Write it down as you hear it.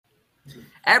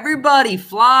Everybody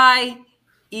fly,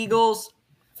 Eagles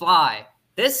fly.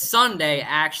 This Sunday,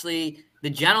 actually,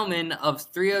 the gentlemen of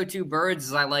 302 Birds,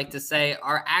 as I like to say,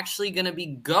 are actually going to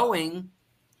be going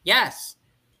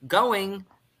to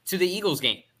the Eagles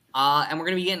game. And we're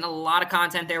going to be getting a lot of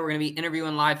content there. We're going to be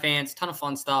interviewing live fans, ton of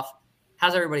fun stuff.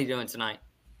 How's everybody doing tonight?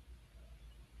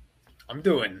 I'm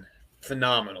doing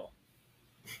phenomenal.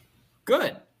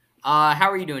 Good.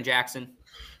 How are you doing, Jackson?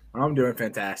 I'm doing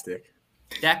fantastic.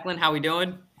 Declan, how we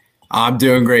doing? I'm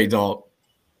doing great, Dalt.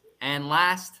 And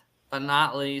last but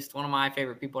not least, one of my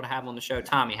favorite people to have on the show,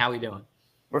 Tommy, how we doing?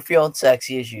 We're feeling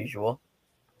sexy as usual.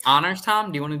 Honors,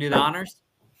 Tom? Do you want to do the honors?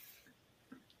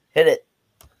 Hit it.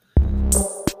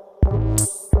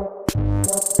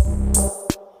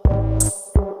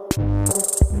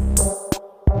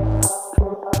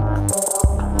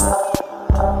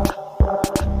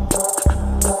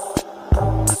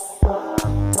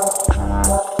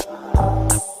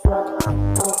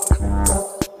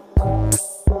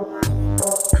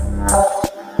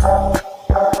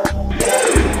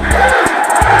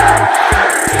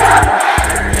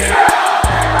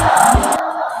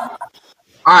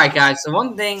 All right, guys. So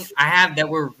one thing I have that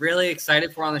we're really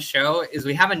excited for on the show is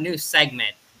we have a new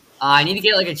segment. I need to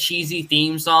get like a cheesy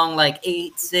theme song, like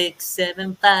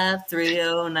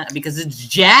 8675309, because it's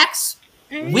Jack's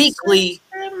weekly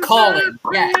calling.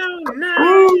 Yeah.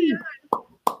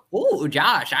 Ooh,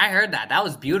 Josh, I heard that. That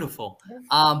was beautiful.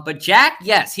 But Jack,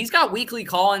 yes, he's got weekly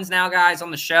call-ins now, guys, on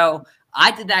the show.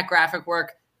 I did that graphic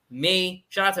work.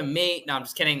 Shout out to me. No, I'm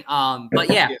just kidding. But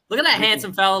yeah, look at that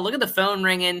handsome fella. Look at the phone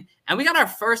ringing. And we got our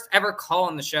first ever call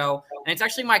on the show. And it's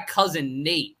actually my cousin,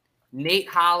 Nate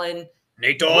Holland.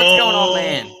 Nate, what's going on,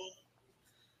 man?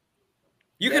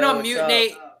 You can unmute,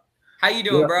 Nate. How you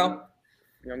doing, bro?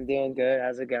 I'm doing good.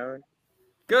 How's it going?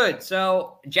 Good.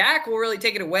 So Jack will really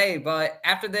take it away. But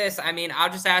after this, I'll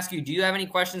just ask you, do you have any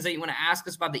questions that you want to ask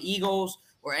us about the Eagles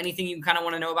or anything you kind of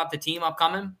want to know about the team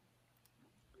upcoming?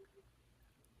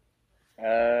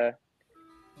 Are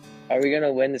we going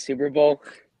to win the Super Bowl?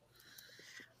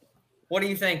 What do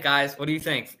you think, guys? What do you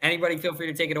think? Anybody feel free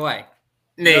to take it away.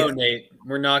 Nate. No, Nate,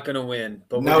 we're not going to win,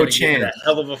 but we're no going to chance. give it a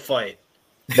hell of a fight.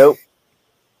 Nope.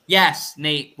 Yes,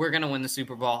 Nate, we're going to win the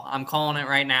Super Bowl. I'm calling it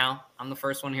right now. I'm the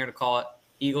first one here to call it.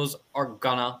 Eagles are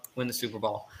going to win the Super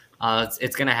Bowl.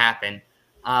 It's going to happen.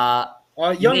 Young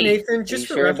Nate, Nathan, just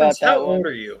for reference, how old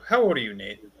are you? How old are you,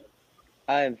 Nate?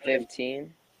 I am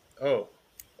 15. Oh,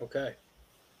 okay.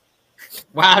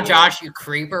 Wow, Josh, you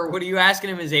creeper. What are you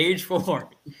asking him his age for?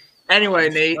 Anyway,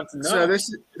 Nate, so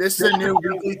this is a new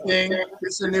weekly thing.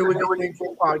 This is a new weekly thing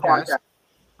for the podcast.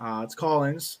 It's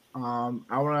call-ins. I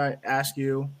want to ask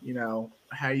you,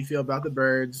 how you feel about the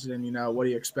Birds and, what do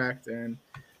you expect and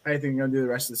how you think you're going to do the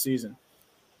rest of the season?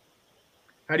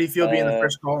 How do you feel being the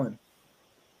first call-in?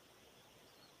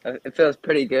 It feels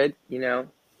pretty good,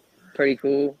 pretty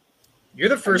cool. You're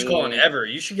the first call-in ever.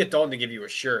 You should get Dalton to give you a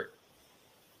shirt.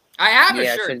 I have a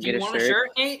shirt. Do you want a shirt,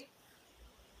 Nate?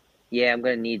 Yeah, I'm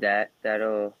gonna need that.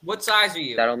 What size are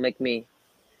you? That'll make me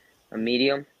a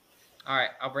medium. All right,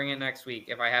 I'll bring it next week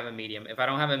if I have a medium. If I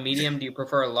don't have a medium, do you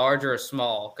prefer a large or a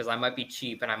small? Because I might be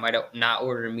cheap and I might not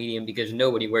order a medium because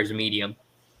nobody wears a medium.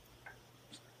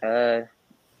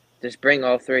 Just bring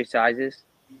all three sizes.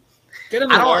 Get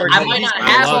him a large. I might not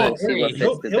have all three.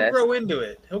 He'll grow into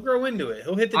it. He'll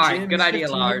hit the gym. All right, good idea,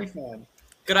 large.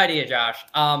 Good idea, Josh.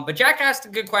 But Jack asked a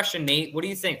good question, Nate. What do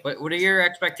you think? What are your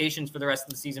expectations for the rest of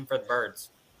the season for the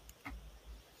Birds?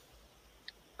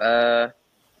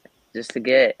 Just to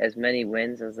get as many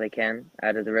wins as I can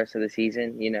out of the rest of the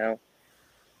season,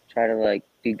 Try to,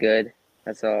 do good.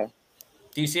 That's all.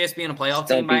 Do you see us being a playoff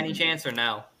team by any chance or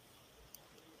no?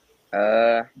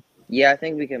 Yeah, I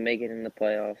think we can make it in the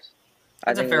playoffs.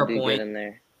 That's I think a fair we'll do point. good in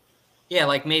there. Yeah,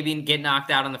 maybe get knocked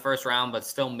out in the first round, but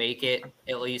still make it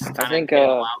at least. I think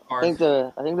the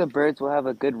Birds will have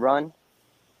a good run.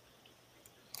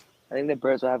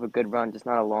 Just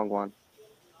not a long one.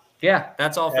 Yeah,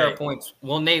 that's all fair points.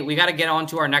 Well, Nate, we got to get on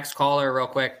to our next caller real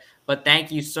quick. But thank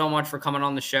you so much for coming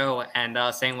on the show and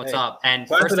saying what's up. And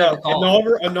first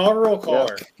inaugural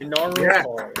caller.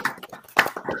 Caller.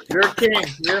 You're a king.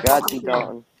 Got you,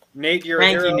 Dalton. Nate, you're a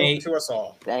hero to us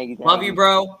all. Thank you. Love you,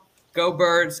 bro. Go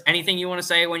Birds. Anything you want to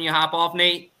say when you hop off,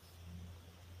 Nate?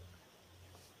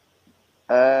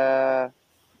 Go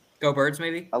Birds,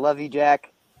 maybe? I love you,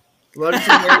 Jack. Love you,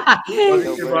 Nate.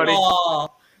 Love you, buddy. Oh,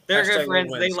 they're good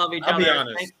friends. They love each other. I'll be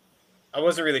honest. I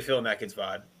wasn't really feeling that kid's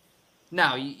vibe.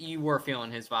 No, you were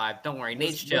feeling his vibe. Don't worry.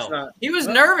 Nate's chill. He was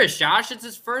nervous, Josh. It's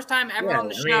his first time ever on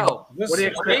the show.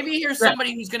 Maybe here's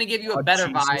somebody who's going to give you a better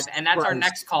vibe, and that's our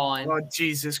next call-in. Oh,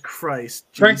 Jesus Christ.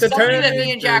 Somebody that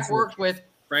me and Jack worked with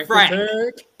Frank.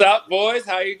 What's up, boys?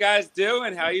 How you guys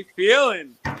doing? How you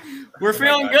feeling? We're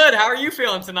feeling good. How are you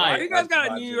feeling tonight? Why you guys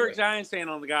got a New York Giants fan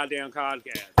on the goddamn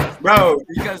podcast? Bro,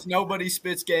 because nobody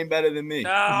spits game better than me.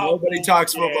 Nobody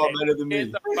talks football better than me.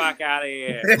 Get the fuck out of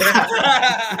here.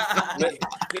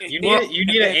 You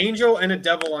need an angel and a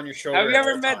devil on your shoulder. Have you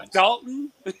ever met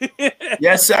Dalton?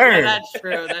 Yes, sir. Yeah, that's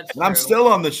true. That's true. I'm still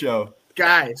on the show.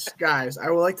 Guys, I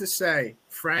would like to say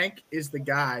Frank is the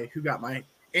guy who got my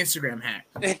Instagram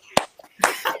hacked.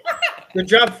 Good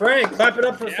job, Frank. Clap it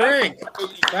up for Frank. You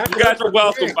guys are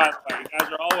welcome, by the way. You guys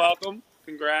are all welcome.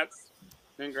 Congrats.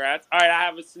 All right, I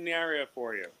have a scenario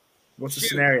for you. What's the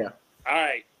scenario? All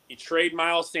right, you trade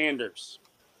Miles Sanders.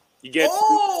 You get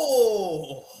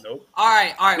Nope. All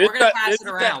right. We're going to pass this it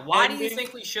is around. the Why do you ending.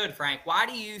 think we should, Frank? Why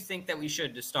do you think that we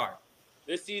should to start?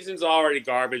 This season's already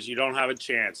garbage. You don't have a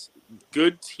chance.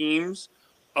 Good teams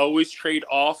always trade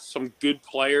off some good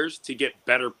players to get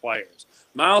better players.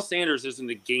 Miles Sanders isn't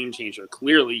a game changer.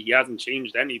 Clearly, he hasn't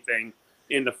changed anything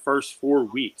in the first 4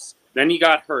 weeks. Then he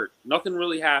got hurt. Nothing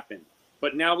really happened.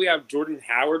 But now we have Jordan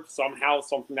Howard. Somehow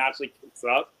something actually kicks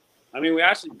up. I mean, we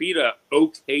actually beat a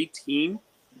okay team.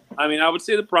 I mean, I would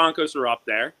say the Broncos are up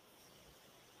there.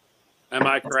 Am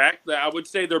I correct? I would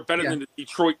say they're better than the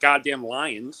Detroit goddamn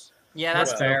Lions. Yeah,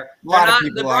 that's fair. A lot of The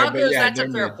people are, Broncos, but yeah, that's a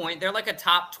they're fair good. point. They're like a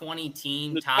top 20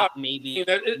 team, The top top- maybe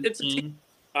It's a 18. team.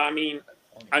 I mean,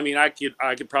 I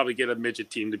could probably get a midget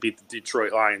team to beat the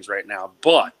Detroit Lions right now.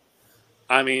 But,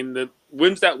 I mean, the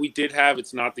wins that we did have,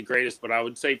 it's not the greatest. But I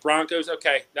would say Broncos,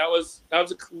 okay, that was a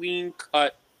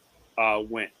clean-cut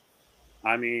win.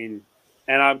 I mean,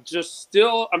 and I'm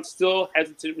still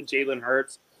hesitant with Jalen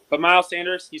Hurts. But Miles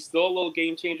Sanders, he's still a little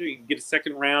game changer. You can get a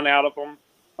second round out of him.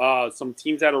 Some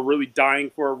teams that are really dying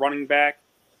for a running back.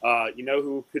 You know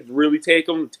who could really take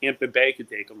him? Tampa Bay could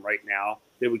take him right now.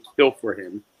 They would kill for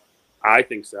him. I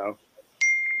think so.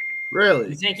 Really?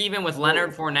 You think even with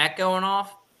Leonard Fournette going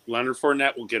off? Leonard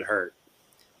Fournette will get hurt.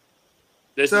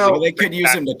 So- They could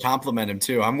use him to compliment him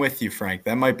too. I'm with you, Frank.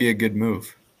 That might be a good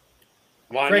move.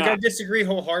 Why Frank, I not? disagree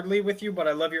wholeheartedly with you, but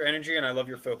I love your energy and I love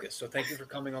your focus. So thank you for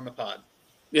coming on the pod.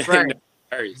 Yeah, Frank.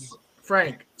 no worries.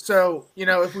 Frank, so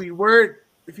if you were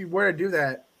to do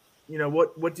that,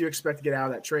 what do you expect to get out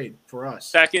of that trade for us?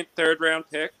 Second, third round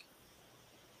pick.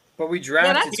 But we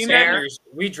drafted that's fair. Sanders.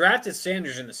 We drafted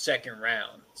Sanders in the second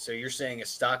round. So you're saying his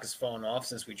stock has fallen off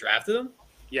since we drafted him?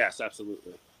 Yes,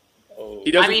 absolutely. Oh,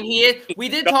 He doesn't. I mean, we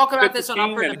did talk about fit the this on team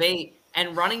Up for and- Debate,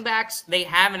 and running backs, they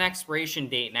have an expiration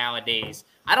date nowadays.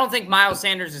 I don't think Miles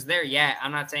Sanders is there yet.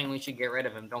 I'm not saying we should get rid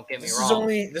of him. Don't get me this wrong. is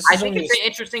only. This I is think only it's an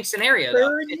interesting scenario, though.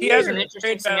 third It He is has an a interesting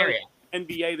trade value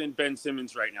scenario. NBA than Ben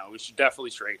Simmons right now. We should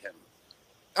definitely trade him.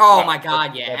 Oh, my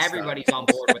God, yeah. That's Everybody's on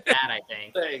board with that, I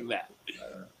think. Saying that.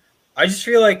 I just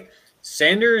feel like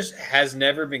Sanders has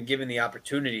never been given the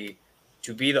opportunity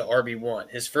to be the RB1.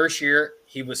 His first year,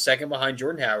 he was second behind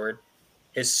Jordan Howard.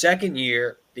 His second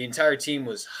year, the entire team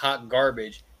was hot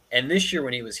garbage. And this year,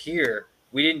 when he was here,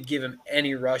 we didn't give him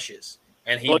any rushes.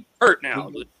 And he Well, he's hurt now.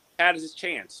 He had his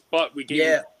chance, but we gave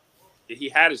him. He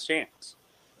had his chance.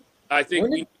 I think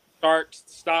When we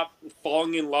stop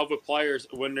falling in love with players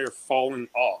when they're falling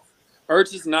off.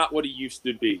 Ertz is not what he used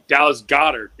to be. Dallas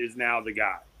Goedert is now the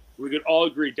guy. We could all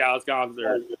agree Dallas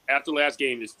Goedert after last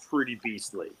game is pretty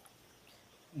beastly.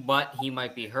 But he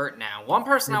might be hurt now. One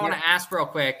person I want to ask real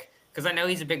quick, because I know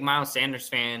he's a big Miles Sanders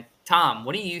fan. Tom,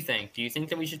 what do you think? Do you think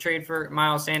that we should trade for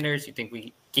Miles Sanders? Do you think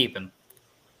we keep him?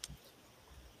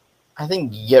 I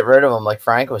think you get rid of him, like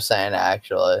Frank was saying,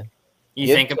 actually.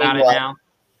 You think about it now?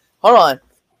 Hold on.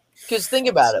 Because think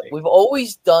about it. We've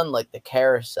always done like the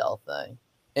carousel thing.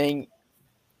 And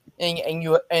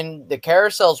the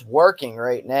carousel's working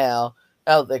right now.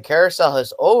 Now the carousel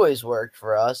has always worked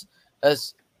for us.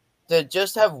 As to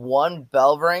just have one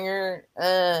bell ringer,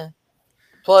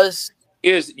 plus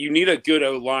You need a good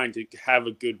O-line to have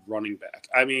a good running back.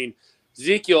 I mean,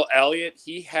 Ezekiel Elliott,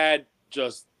 he had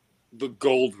just the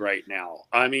gold right now.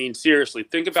 I mean, seriously,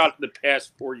 think about the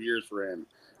past 4 years for him.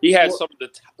 He had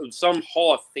some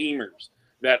Hall of Famers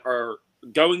that are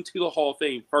going to the Hall of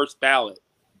Fame first ballot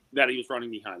that he was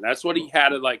running behind. That's what he had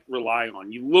to rely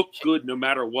on. You look good no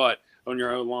matter what on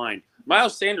your O-line.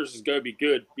 Miles Sanders is going to be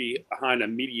good behind a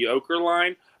mediocre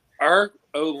line. Our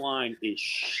O-line is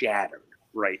shattered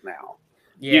right now.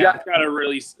 Yeah. You got to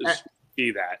really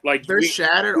see that. They're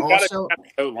shattered also,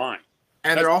 O-line.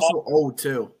 and they're also old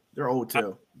too. They're old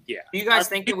too. Yeah. Do you guys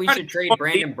think that we should trade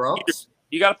Brandon Brooks?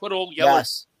 You got to put old yellow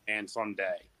yes. and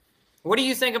someday. What do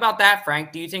you think about that,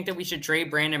 Frank? Do you think that we should trade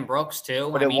Brandon Brooks too?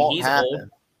 But it won't he's happen. old.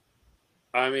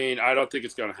 I mean, I don't think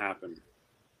it's going to happen.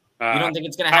 You don't think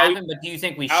it's going to happen, but do you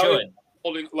think we should?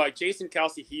 holding like Jason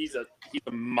Kelce. He's a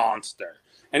monster,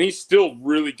 and he's still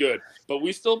really good. But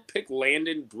we still pick not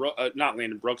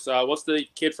Landon Brooks. What's the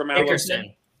kid from Alabama?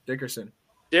 Dickerson.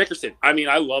 I mean,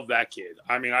 I love that kid.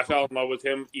 I mean, I fell in love with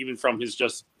him even from his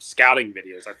just scouting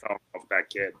videos. I fell in love with that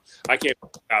kid. I can't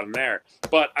out him there.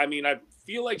 But, I mean, I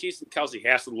feel like Jason Kelce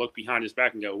has to look behind his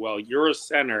back and go, well, you're a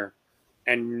center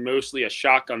and mostly a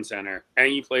shotgun center,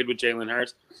 and you played with Jalen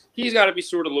Hurts. He's got to be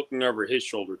sort of looking over his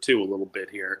shoulder, too, a little bit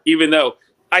here, even though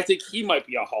I think he might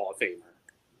be a Hall of Famer,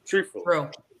 truthfully.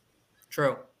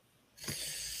 True.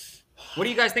 What do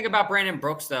you guys think about Brandon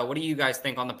Brooks, though? What do you guys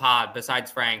think on the pod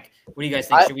besides Frank? What do you guys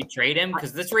think? Should we trade him?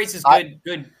 Because this race is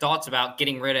good thoughts about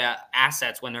getting rid of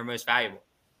assets when they're most valuable.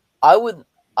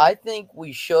 I think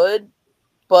we should,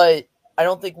 but I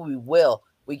don't think we will.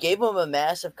 We gave him a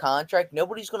massive contract.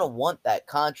 Nobody's going to want that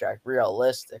contract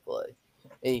realistically.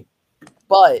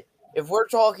 But if we're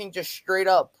talking just straight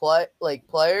up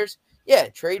players, yeah,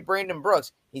 trade Brandon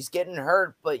Brooks. He's getting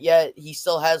hurt, but yet he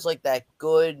still has like that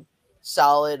good,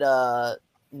 solid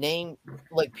name.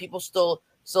 Like people still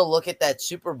look at that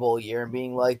Super Bowl year and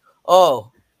being like,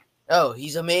 oh,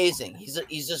 he's amazing.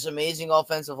 He's just amazing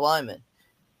offensive lineman.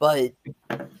 But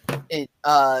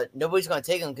nobody's going to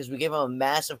take him because we gave him a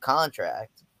massive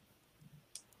contract.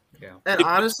 Yeah. And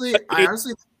honestly,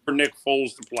 for Nick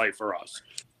Foles to play for us.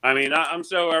 I mean, I'm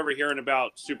so over hearing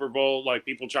about Super Bowl, like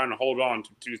people trying to hold on to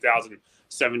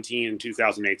 2017 and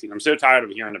 2018. I'm so tired of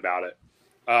hearing about it.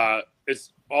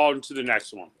 It's on to the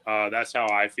next one. That's how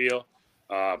I feel.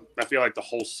 I feel like the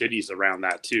whole city's around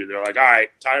that too. They're like, all right,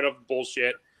 tired of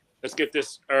bullshit. Let's get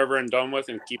this over and done with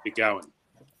and keep it going.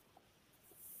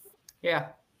 Yeah.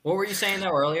 What were you saying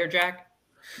though earlier, Jack?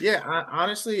 Yeah,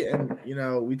 honestly, and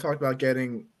we talked about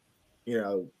getting,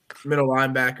 middle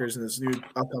linebackers in this new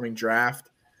upcoming draft.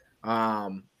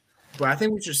 But I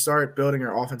think we should start building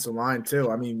our offensive line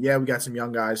too. I mean, yeah, we got some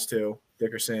young guys too,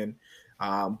 Dickerson.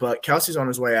 But Kelce's on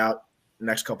his way out the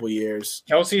next couple of years.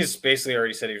 Kelce's basically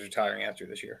already said he's retiring after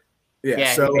this year.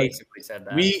 Yeah, so he basically said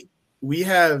that.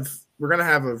 We're gonna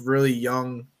have a really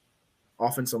young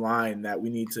offensive line that we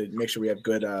need to make sure we have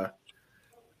good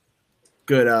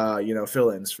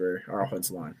fill-ins for our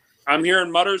offensive line. I'm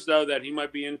hearing mutters though that he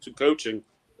might be into coaching.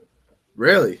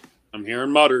 Really? I'm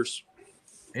hearing mutters.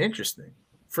 Interesting.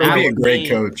 He'd be a great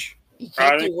coach. He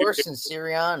can't do worse than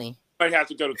Sirianni. Might have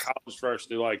to go to college first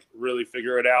to like really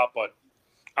figure it out, but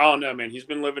I don't know, man. He's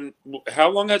been living. How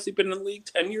long has he been in the league?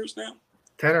 10 years now.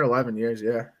 10 or 11 years,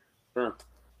 yeah. Sure.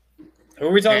 Who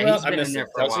are we talking about? He's been in there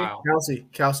for a while.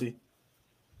 Kelce.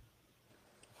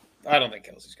 I don't think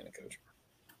Kelce's going to coach.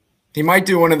 He might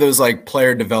do one of those like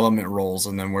player development roles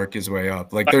and then work his way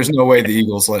up. Like, there's no way the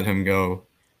Eagles let him go.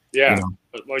 Yeah,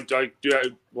 like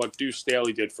what Deuce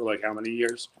Staley did for like how many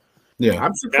years? Yeah,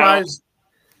 I'm surprised.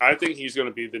 Now, I think he's going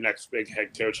to be the next big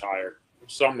head coach hire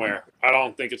somewhere. I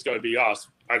don't think it's going to be us.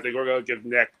 I think we're going to give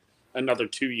Nick another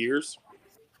 2 years.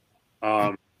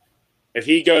 If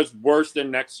he goes worse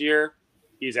than next year,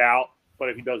 he's out. But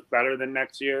if he does better than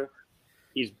next year,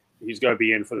 he's going to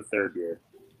be in for the third year.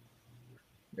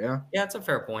 Yeah, that's a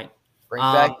fair point. Bring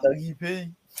back Dougie P.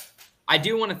 I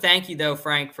do want to thank you, though,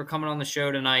 Frank, for coming on the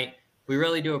show tonight. We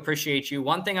really do appreciate you.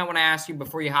 One thing I want to ask you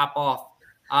before you hop off,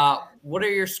 what are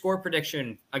your score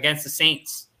prediction against the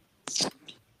Saints?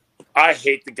 I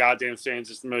hate the goddamn Saints.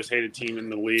 It's the most hated team in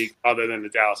the league other than the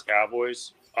Dallas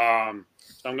Cowboys. So I'm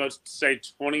going to say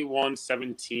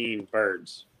 21-17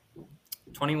 Birds.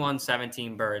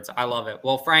 21-17 Birds. I love it.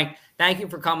 Well, Frank, thank you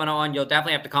for coming on. You'll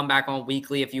definitely have to come back on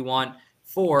weekly if you want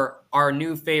for our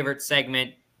new favorite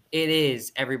segment. It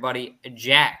is, everybody,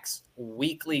 Jack's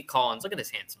Weekly Call-ins. Look at this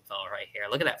handsome fella right here.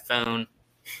 Look at that phone.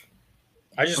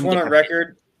 I just want on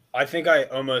record, I think I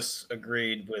almost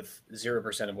agreed with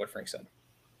 0% of what Frank said.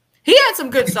 He had some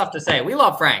good stuff to say. We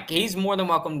love Frank. He's more than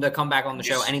welcome to come back on the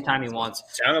show anytime he wants.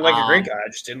 Sounded like a great guy. I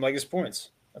just didn't like his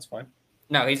points. That's fine.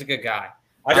 No, he's a good guy.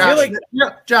 I feel like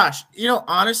Josh,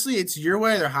 honestly, it's your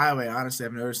way or the highway. Honestly,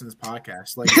 I've noticed in this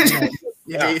podcast. Like,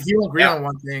 if you agree on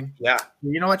one thing,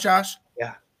 you know what, Josh?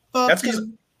 Yeah, that's because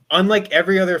unlike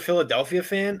every other Philadelphia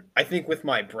fan, I think with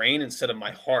my brain instead of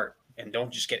my heart, and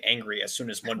don't just get angry as soon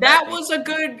as one. That was a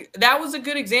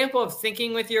good example of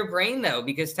thinking with your brain, though,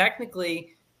 because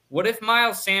technically, what if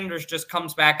Miles Sanders just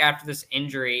comes back after this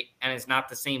injury and is not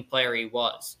the same player he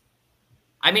was?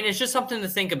 I mean, it's just something to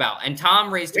think about. And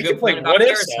Tom raised a good point about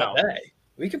carousel.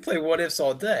 We can play what ifs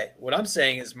all day. What I'm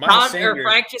saying is,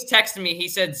 Frank just texted me. He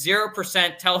said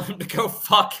 0%. Tell him to go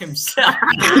fuck himself.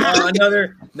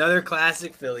 Another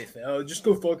classic Philly thing. Oh, just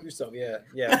go fuck yourself. Yeah.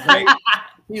 Frank,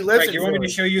 you want me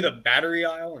to show you the battery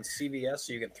aisle in CVS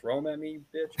so you can throw them at me,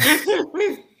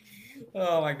 bitch?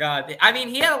 Oh my God! I mean,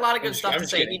 he had a lot of good stuff to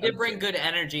say. Kidding. He did bring good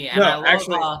energy, and No, I love.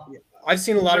 actually, I've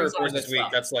seen a lot of brings reports good this week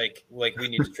stuff. that's like we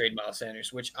need to trade Miles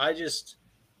Sanders, which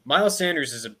Miles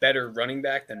Sanders is a better running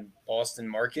back than Boston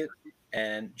Market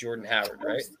and Jordan Howard,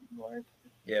 right?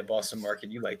 Yeah, Boston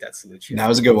Market. You like that salute? That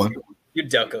was a good one. You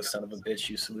Delco son of a bitch.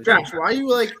 You salute. Josh, why are you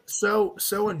like so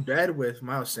in bed with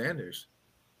Miles Sanders?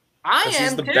 I Because am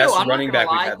he's the too. best I'm running not gonna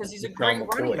back we've lie, had because he's a with great John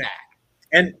running McCoy.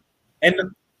 back. And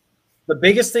the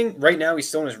biggest thing right now, he's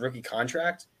still in his rookie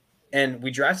contract, and we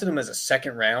drafted him as a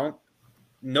second round.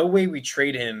 No way we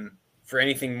trade him for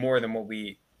anything more than what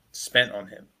we spent on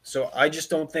him. So I just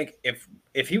don't think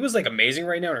if he was like amazing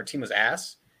right now and our team was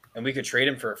ass and we could trade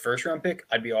him for a first round pick,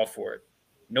 I'd be all for it.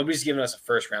 Nobody's giving us a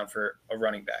first round for a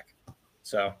running back.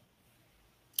 So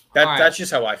that's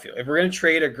just how I feel. If we're going to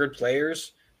trade our good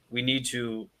players, we need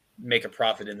to make a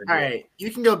profit in the deal. All right,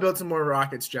 you can go build some more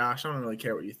rockets, Josh. I don't really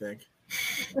care what you think.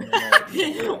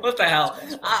 What the hell?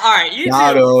 All right,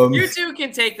 you two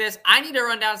can take this. I need to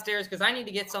run downstairs because I need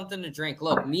to get something to drink.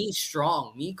 Look, me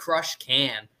strong, me crush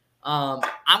can. I'm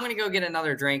gonna go get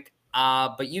another drink.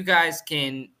 But you guys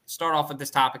can start off with this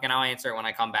topic and I'll answer it when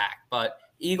I come back. But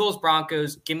Eagles,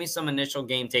 Broncos, give me some initial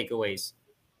game takeaways.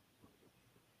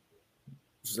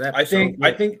 I think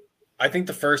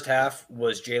the first half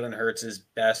was Jalen Hurts'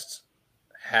 best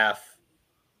half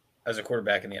as a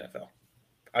quarterback in the NFL.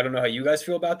 I don't know how you guys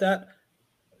feel about that.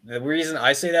 The reason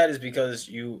I say that is because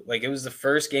it was the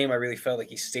first game I really felt like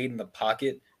he stayed in the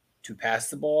pocket to pass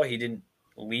the ball. He didn't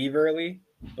leave early,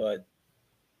 but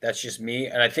that's just me.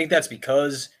 And I think that's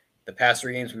because the past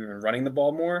 3 games we've been running the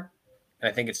ball more. And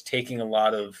I think it's taking a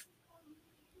lot of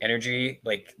energy.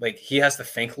 Like he has to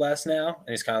think less now. And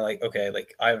he's kind of like, okay,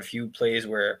 like I have a few plays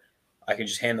where I can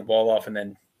just hand the ball off and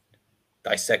then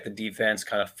dissect the defense,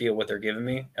 kind of feel what they're giving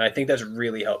me. And I think that's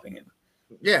really helping him.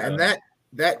 Yeah, and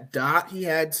that dot he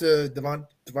had to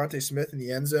Devontae Smith in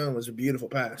the end zone was a beautiful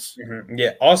pass. Mm-hmm.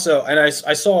 Yeah. Also, and I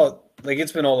saw, like,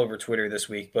 it's been all over Twitter this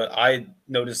week, but I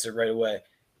noticed it right away.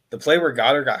 The play where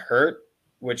Goddard got hurt,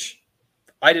 which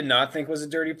I did not think was a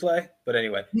dirty play, but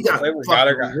anyway, he got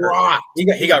rocked.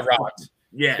 He got rocked.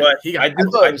 Yeah, but I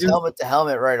thought it was helmet to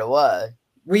helmet right away.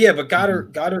 Well, yeah, but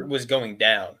Goddard was going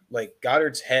down. Like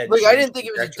Goddard's head. Look, I didn't think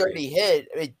it was a dirty hit.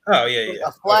 Yeah.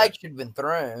 A flag should have been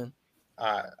thrown.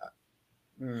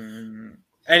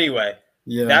 Anyway,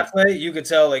 that play, you could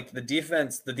tell like the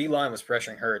defense, the D line was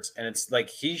pressuring Hurts, and it's like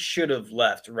he should have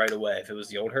left right away if it was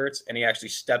the old Hurts, and he actually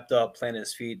stepped up, planted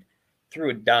his feet,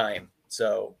 threw a dime.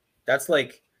 So that's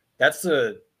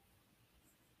the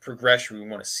progression we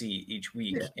want to see each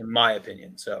week, in my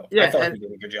opinion. So I thought he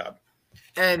did a good job.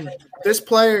 And this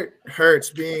player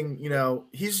Hurts being,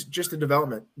 he's just a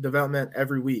development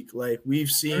every week. Like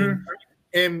we've seen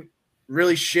him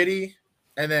really shitty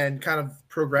and then kind of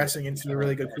progressing into a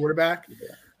really good quarterback.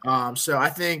 So I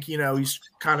think, he's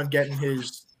kind of getting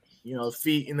his,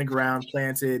 feet in the ground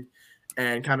planted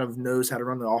and kind of knows how to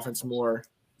run the offense more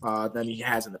than he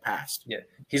has in the past. Yeah.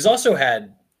 He's also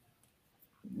had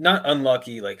not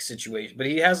unlucky like situation, but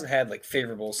he hasn't had like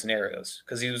favorable scenarios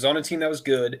because he was on a team that was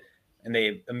good and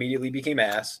they immediately became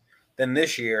ass. Then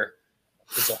this year,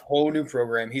 it's a whole new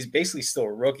program. He's basically still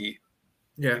a rookie.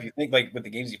 Yeah. If you think like with the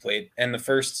games he played and the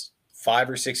first 5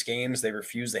 or 6 games, they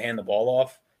refused to hand the ball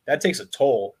off. That takes a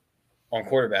toll on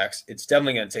quarterbacks. It's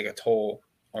definitely going to take a toll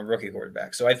on rookie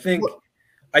quarterbacks. So I think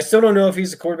I still don't know if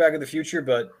he's the quarterback of the future,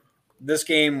 but this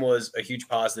game was a huge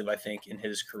positive, I think, in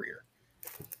his career.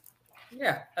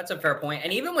 Yeah, that's a fair point.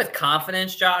 And even with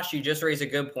confidence, Josh, you just raised a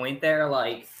good point there.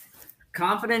 Like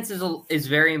confidence is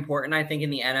very important, I think, in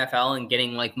the NFL and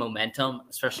getting like momentum,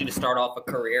 especially to start off a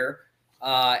career.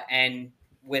 And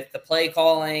with the play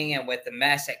calling and with the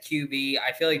mess at QB,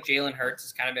 I feel like Jalen Hurts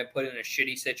has kind of been put in a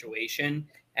shitty situation,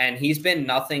 and he's been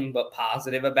nothing but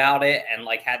positive about it and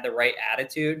like had the right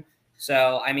attitude.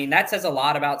 So, I mean, that says a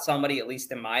lot about somebody, at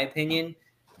least in my opinion.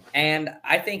 And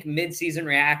I think midseason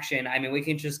reaction, I mean, we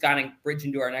can just kind of bridge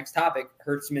into our next topic,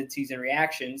 Hurts midseason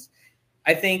reactions.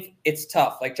 I think it's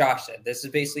tough. Like Josh said, this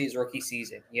is basically his rookie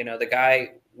season. The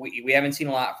guy, we haven't seen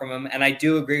a lot from him. And I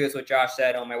do agree with what Josh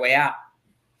said on my way out,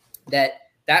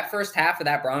 that first half of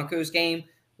that Broncos game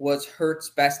was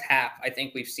Hurts' best half I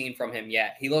think we've seen from him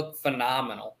yet. He looked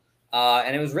phenomenal.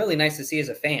 And it was really nice to see as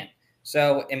a fan.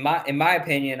 So in my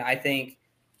opinion, I think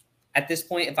at this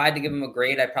point, if I had to give him a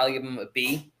grade, I'd probably give him a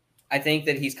B. I think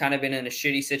that he's kind of been in a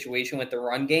shitty situation with the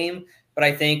run game, but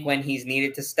I think when he's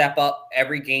needed to step up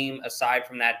every game aside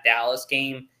from that Dallas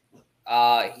game,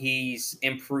 he's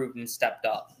improved and stepped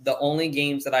up. The only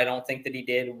games that I don't think that he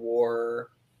did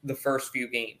were the first few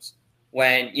games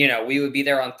when, we would be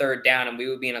there on third down and we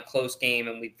would be in a close game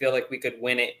and we'd feel like we could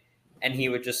win it, and he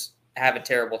would just have a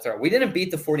terrible throw. We didn't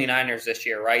beat the 49ers this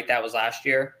year, right? That was last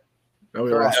year. No,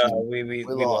 we lost. We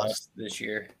lost this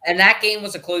year. And that game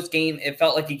was a close game. It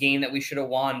felt like a game that we should have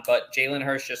won, but Jalen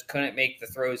Hurts just couldn't make the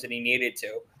throws that he needed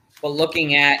to. But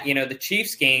looking at, the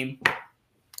Chiefs game,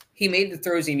 he made the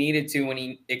throws he needed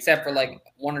to except for like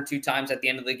 1 or 2 times at the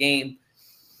end of the game.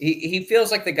 He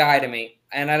feels like the guy to me,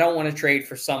 and I don't want to trade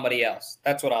for somebody else.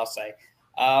 That's what I'll say.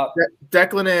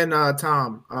 Declan and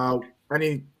Tom,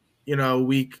 any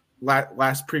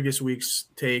previous week's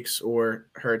takes or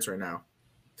Hurts right now?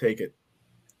 Take it.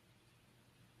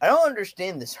 I don't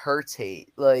understand this Hurts hate.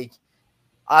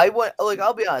 I'll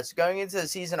be honest. Going into the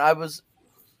season, I was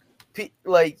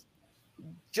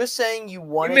just saying you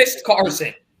wanted. You missed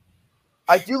Carson.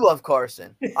 I do love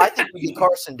Carson. I think we get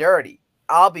Carson dirty.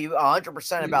 I'll be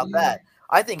 100% about that.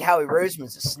 I think Howie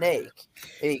Roseman's a snake,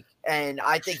 and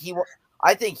I think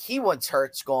he wants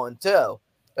Hurts gone too.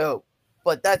 Oh,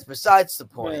 but that's besides the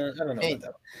point. I don't know about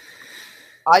that.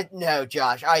 I know,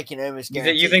 Josh. I can almost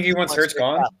guarantee. You think he wants Hurts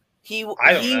gone? He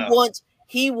wants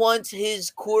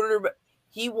his quarterback.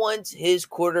 He wants his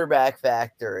quarterback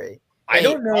factory. I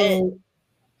don't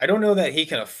know that he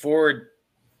can afford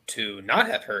to not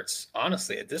have Hurts.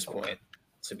 Honestly, at this point,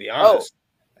 to be honest,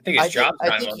 I think his job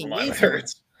time on the line with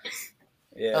Hurts.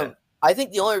 Yeah, I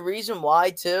think the only reason why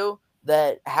too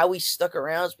that Howie stuck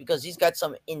around is because he's got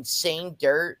some insane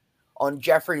dirt on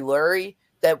Jeffrey Lurie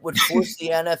that would force the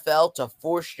NFL to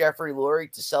force Jeffrey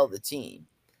Lurie to sell the team.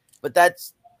 But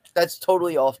that's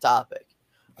totally off topic.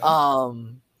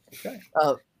 Okay.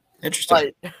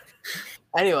 Interesting. But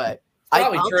anyway,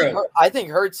 True. I think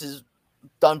Hurts has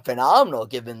done phenomenal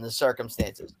given the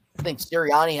circumstances. I think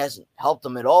Sirianni hasn't helped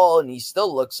him at all, and he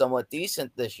still looks somewhat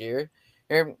decent this year.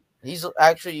 And he's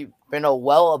actually been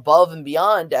well above and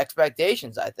beyond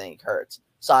expectations, I think, Hurts,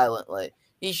 silently.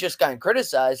 He's just gotten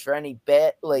criticized for any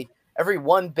bad, every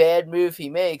one bad move he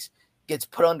makes gets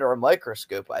put under a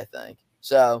microscope, I think.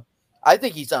 So I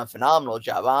think he's done a phenomenal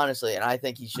job, honestly, and I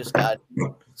think he's just got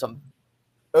some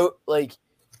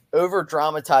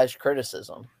over-dramatized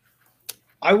criticism.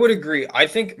 I would agree. I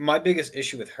think my biggest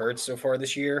issue with Hurts so far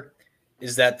this year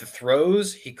is that the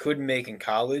throws he couldn't make in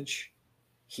college,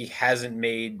 he didn't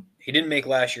make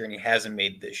last year, and he hasn't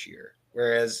made this year.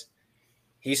 Whereas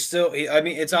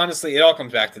it's honestly, it all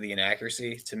comes back to the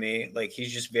inaccuracy to me.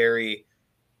 He's just very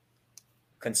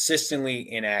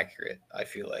consistently inaccurate, I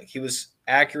feel like. He was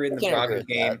accurate in the Broncos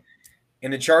game. In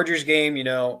the Chargers game,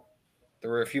 there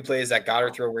were a few plays that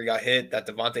Goddard throw where he got hit, that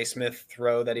Devontae Smith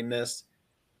throw that he missed.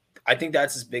 I think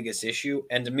that's his biggest issue.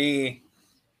 And to me,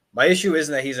 my issue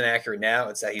isn't that he's inaccurate now.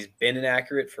 It's that he's been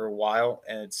inaccurate for a while,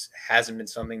 and it hasn't been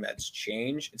something that's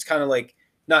changed. It's kind of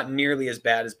not nearly as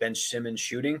bad as Ben Simmons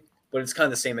shooting, but it's kind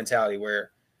of the same mentality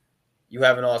where you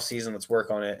have an off season, let's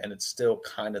work on it, and it's still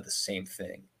kind of the same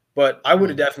thing. But I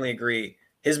would definitely agree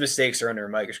his mistakes are under a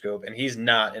microscope, and he's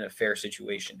not in a fair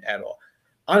situation at all.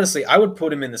 Honestly, I would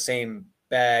put him in the same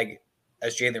bag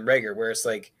as Jalen Reagor, where it's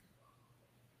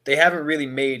they haven't really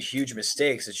made huge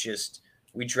mistakes. It's just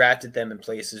we drafted them in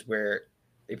places where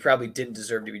they probably didn't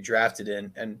deserve to be drafted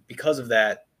in, and because of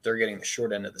that, they're getting the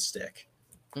short end of the stick.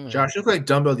 Josh, you look like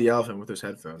Dumbo the elephant with his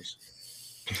headphones.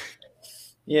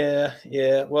 Yeah.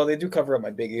 Well, they do cover up my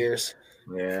big ears.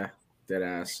 Yeah, dead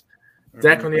ass.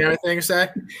 Declan, you have anything to say?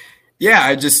 Yeah,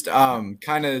 I just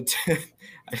kind of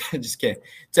I just can't.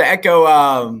 To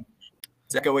echo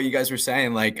what you guys were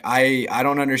saying, I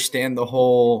don't understand the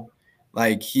whole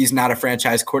he's not a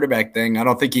franchise quarterback thing. I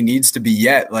don't think he needs to be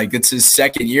yet. It's his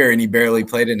second year and he barely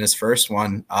played in his first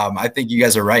one. I think you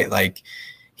guys are right.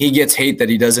 He gets hate that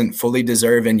he doesn't fully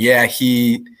deserve, and yeah,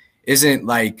 he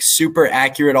isn't super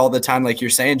accurate all the time like you're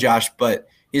saying, Josh, but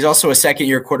he's also a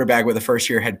second-year quarterback with a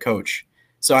first-year head coach.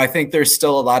 So I think there's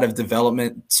still a lot of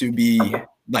development to be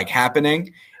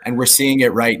happening, and we're seeing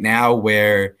it right now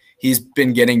where he's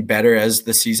been getting better as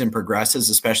the season progresses,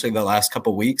 especially the last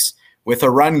couple weeks with a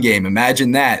run game.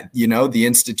 Imagine that, the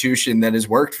institution that has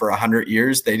worked for 100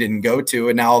 years, they didn't go to,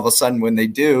 and now all of a sudden when they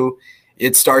do,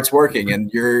 it starts working,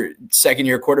 and your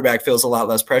second-year quarterback feels a lot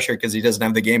less pressure because he doesn't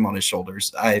have the game on his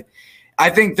shoulders. I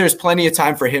think there's plenty of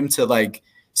time for him to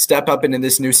step up into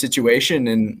this new situation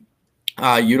and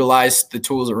utilize the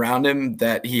tools around him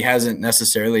that he hasn't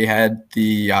necessarily had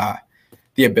the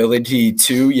ability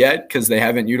to yet because they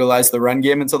haven't utilized the run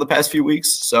game until the past few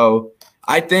weeks. So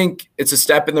I think it's a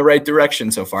step in the right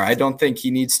direction so far. I don't think he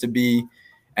needs to be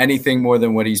anything more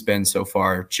than what he's been so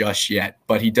far just yet,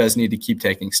 but he does need to keep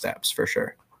taking steps for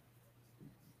sure.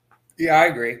 Yeah, I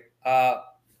agree.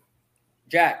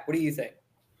 Jack, what do you think?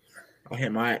 I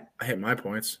hit my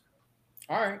points.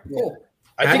 All right, cool.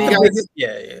 I think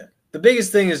the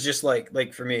biggest thing is just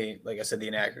like for me, like I said, the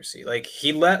inaccuracy. Like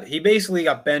he basically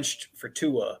got benched for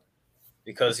Tua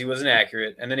because he wasn't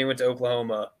accurate, and then he went to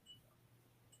Oklahoma,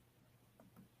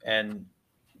 and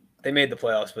they made the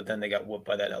playoffs, but then they got whooped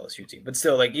by that LSU team. But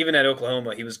still, like even at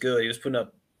Oklahoma, he was good. He was putting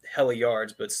up hella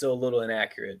yards, but still a little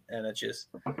inaccurate, and it's just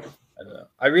I don't know.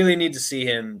 I really need to see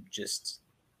him just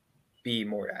be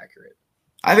more accurate.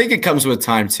 I think it comes with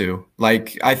time too.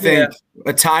 Like I think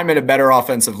a time and a better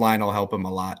offensive line will help him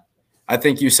a lot. I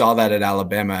think you saw that at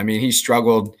Alabama. I mean, he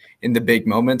struggled in the big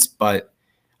moments, but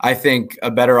I think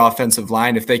a better offensive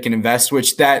line, if they can invest,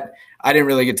 which that I didn't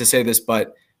really get to say this,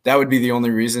 but that would be the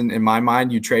only reason in my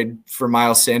mind you trade for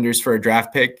Miles Sanders for a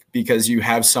draft pick, because you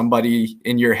have somebody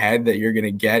in your head that you're going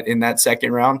to get in that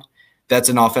second round. That's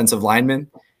an offensive lineman.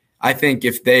 I think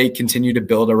if they continue to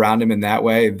build around him in that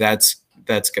way, that's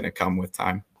going to come with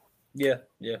time. Yeah.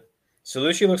 So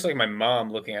Lucy looks like my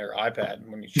mom looking at her iPad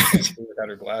when she's without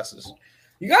her glasses.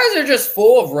 You guys are just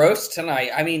full of roast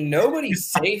tonight. I mean,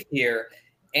 nobody's safe here.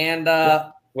 And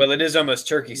well, it is almost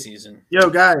turkey season. Yo,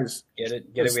 guys, get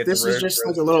it. This is just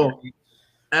like a little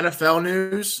NFL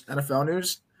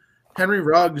news. Henry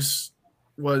Ruggs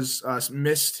was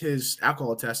missed his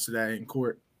alcohol test today in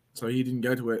court, so he didn't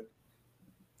go to it.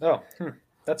 Oh,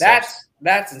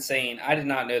 that's insane. I did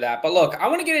not know that. But look, I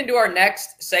want to get into our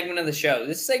next segment of the show.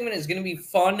 This segment is going to be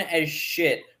fun as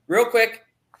shit. Real quick,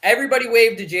 everybody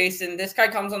wave to Jason. This guy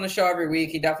comes on the show every week.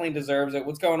 He definitely deserves it.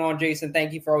 What's going on, Jason?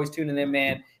 Thank you for always tuning in,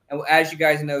 man. And as you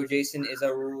guys know, Jason is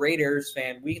a Raiders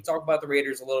fan. We can talk about the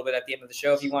Raiders a little bit at the end of the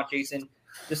show if you want, Jason.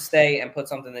 Just stay and put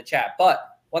something in the chat.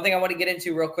 But one thing I want to get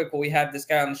into real quick while we have this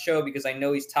guy on the show, because I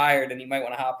know he's tired and he might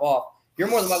want to hop off. You're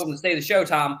more than welcome to stay the show,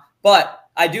 Tom. But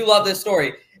I do love this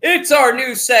story. It's our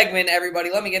new segment, everybody.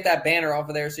 Let me get that banner off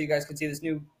of there so you guys can see this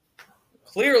new,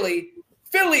 clearly,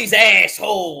 Philly's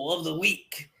asshole of the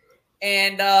week.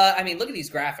 And, I mean, look at these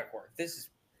graphic work. This is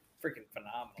freaking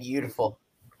phenomenal. Beautiful.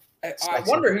 I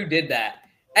wonder who did that.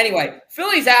 Anyway,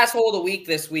 Philly's asshole of the week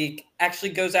this week actually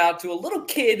goes out to a little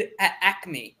kid at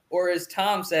Acme, or as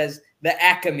Tom says, the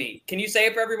Acme. Can you say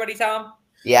it for everybody, Tom?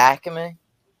 The Acme?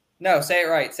 No, say it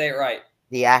right. Say it right.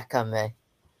 The Acme.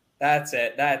 That's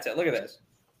it. Look at this.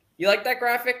 You like that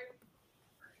graphic?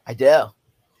 I do. Well,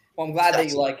 I'm glad that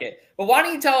you like it. But why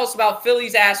don't you tell us about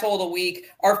Philly's asshole of the week,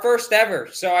 our first ever.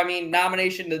 So, I mean,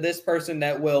 nomination to this person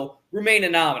that will remain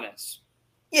anonymous.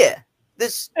 Yeah.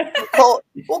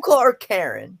 We'll call her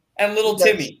Karen. And little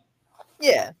Timmy.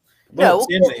 Yeah.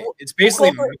 It's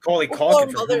basically Macaulay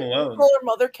Culkin from Home Alone. We'll call her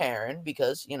Mother Karen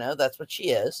because, that's what she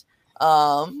is.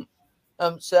 So,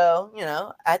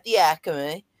 at the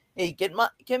Acme, hey, get my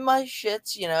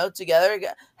shits, together.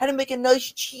 Had to make a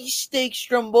nice cheesesteak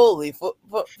stromboli for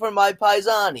my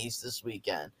paisanis this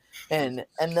weekend. And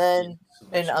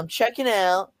I'm checking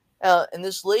out, and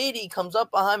this lady comes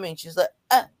up behind me and she's like,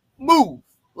 move.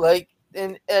 Like,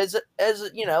 and as a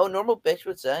normal bitch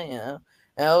would say,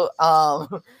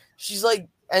 she's like,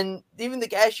 and even the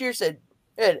cashier said,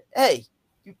 hey,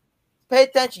 pay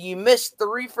attention. You missed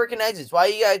 3 freaking exits. Why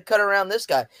you gotta cut around this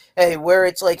guy? Hey, where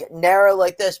it's like narrow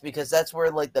like this, because that's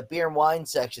where like the beer and wine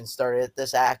section started at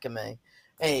this Acme.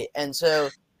 Hey, and so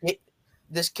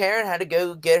this Karen had to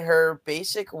go get her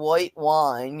basic white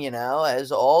wine,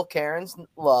 as all Karens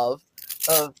love.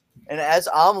 And as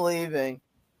I'm leaving,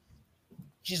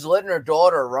 she's letting her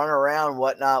daughter run around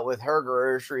whatnot with her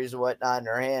groceries and whatnot in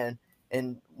her hand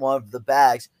in one of the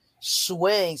bags,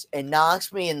 swings and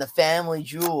knocks me in the family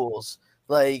jewels.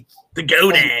 Like the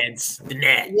gonads, the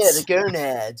nets. Yeah, the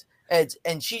gonads.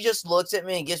 And she just looks at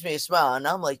me and gives me a smile. And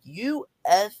I'm like, you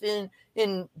effing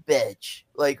bitch.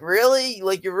 Like, really?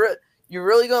 Like, you're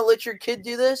really going to let your kid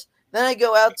do this? Then I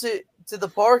go out to the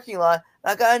parking lot.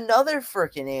 And I got another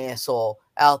freaking asshole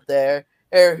out there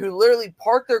who literally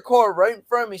parked their car right in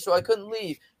front of me so I couldn't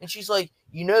leave. And she's like,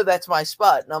 that's my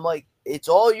spot. And I'm like, it's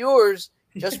all yours.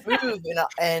 Just move.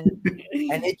 And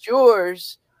it's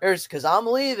yours because I'm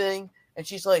leaving. And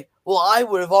she's like, well, I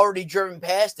would have already driven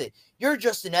past it. You're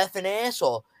just an effing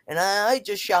asshole. And I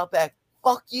just shout back,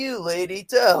 fuck you, lady,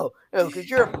 too. Because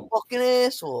you're a fucking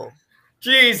asshole.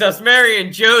 Jesus, Mary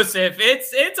and Joseph.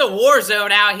 It's a war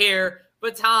zone out here.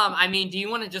 But Tom, I mean, do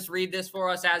you want to just read this for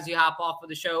us as you hop off of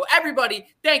the show? Everybody,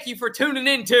 thank you for tuning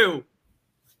in to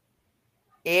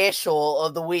Asshole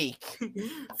of the Week.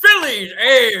 Philly's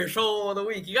Asshole of the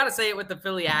Week. You got to say it with the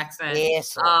Philly accent.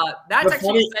 Asshole. That's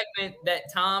actually a segment that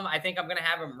Tom, I think I'm going to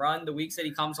have him run the weeks that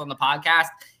he comes on the podcast.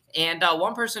 And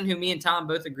one person who me and Tom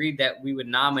both agreed that we would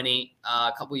nominate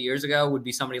a couple of years ago would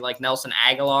be somebody like Nelson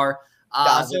Aguilar.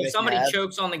 So if somebody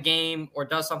chokes on the game or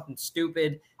does something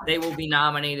stupid, they will be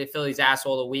nominated Philly's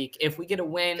Asshole of the Week. If we get a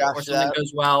win or something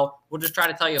goes well, we'll just try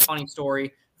to tell you a funny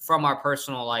story from our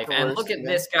personal life. And look at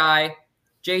this guy,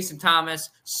 Jason Thomas.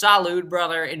 Salud,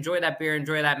 brother. Enjoy that beer.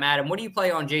 Enjoy that Madden. What do you play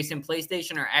on, Jason?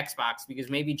 PlayStation or Xbox? Because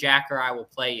maybe Jack or I will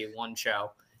play you one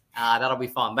show. That'll be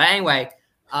fun. But anyway,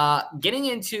 getting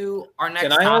into our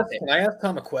next topic. Can I ask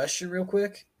Tom a question real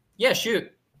quick? Yeah,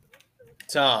 shoot.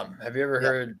 Tom, have you ever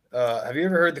heard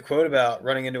the quote about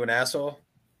running into an asshole?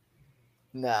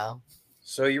 No.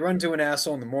 So you run into an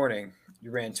asshole in the morning,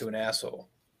 you ran into an asshole.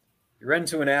 You run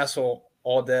into an asshole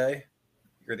all day,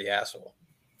 you're the asshole.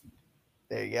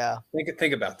 There you go.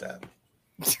 Think about that.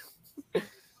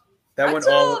 That went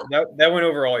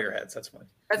over all your heads. That's fine.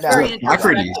 That's very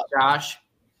interesting, Josh.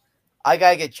 I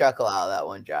gotta get chuckle out of that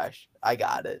one, Josh. I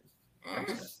got it.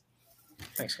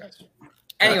 Thanks, guys.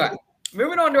 Anyway,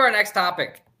 moving on to our next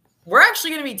topic. We're actually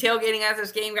going to be tailgating at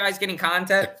this game, guys, getting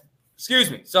content.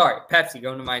 Excuse me. Sorry, Pepsi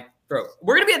going to my throat.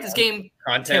 We're going to be at this game.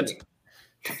 Content.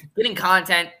 Getting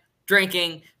content,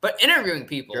 drinking, but interviewing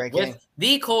people with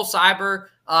the Cole Cyber.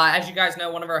 As you guys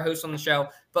know, one of our hosts on the show.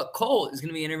 But Cole is going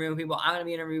to be interviewing people. I'm going to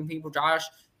be interviewing people. Josh,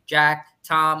 Jack,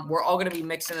 Tom. We're all going to be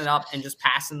mixing it up and just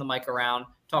passing the mic around,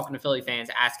 talking to Philly fans,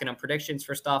 asking them predictions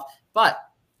for stuff. But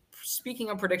speaking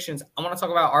of predictions, I want to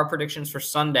talk about our predictions for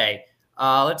Sunday.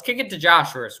 Let's kick it to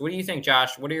Josh first. What do you think,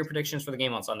 Josh? What are your predictions for the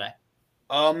game on Sunday?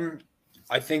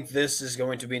 I think this is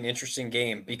going to be an interesting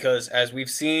game because as we've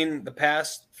seen the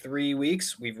past 3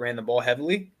 weeks, we've ran the ball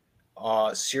heavily.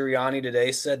 Sirianni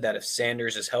today said that if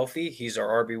Sanders is healthy, he's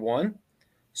our RB1.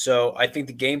 So I think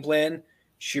the game plan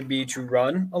should be to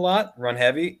run a lot, run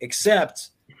heavy, except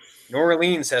New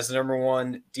Orleans has the number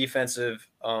one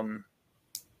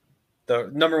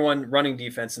running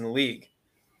defense in the league.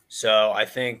 So I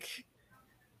think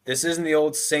this isn't the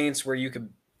old Saints where you could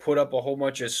put up a whole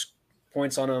bunch of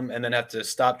points on them and then have to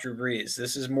stop Drew Brees.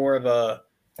 This is more of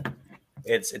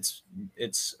it's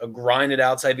a grinded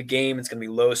out type of game. It's going to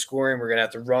be low scoring. We're going to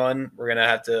have to run. We're going to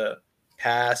have to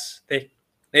pass. They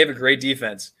have a great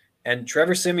defense. And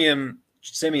Trevor Siemian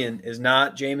is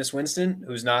not Jameis Winston,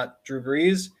 who's not Drew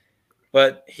Brees,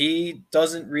 but he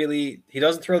doesn't throw the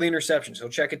interceptions. He'll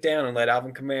check it down and let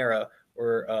Alvin Kamara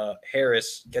or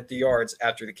Harris get the yards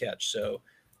after the catch. So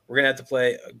we're going to have to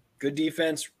play a good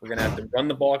defense. We're going to have to run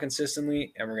the ball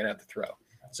consistently, and we're going to have to throw.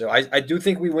 So I do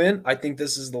think we win. I think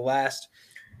this is the last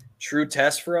true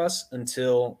test for us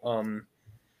until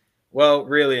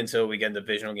until we get into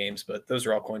divisional games, but those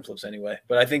are all coin flips anyway.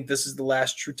 But I think this is the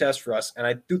last true test for us, and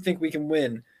I do think we can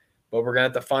win, but we're going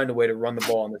to have to find a way to run the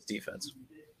ball on this defense.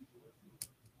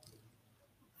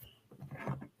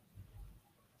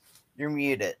 You're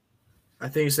muted. I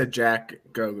think you said Jack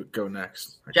go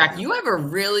next. Jack, you have a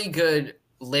really good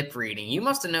lip reading. You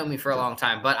must have known me for a long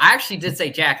time, but I actually did say,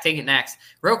 Jack, take it next.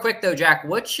 Real quick though, Jack,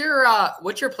 what's your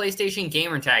PlayStation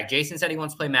gamer tag? Jason said he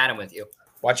wants to play Madden with you.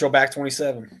 Watch your back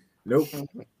 27. Nope.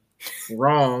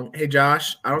 Wrong. Hey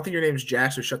Josh, I don't think your name's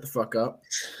Jack, so shut the fuck up.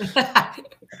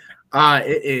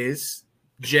 It is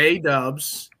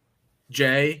JDubs,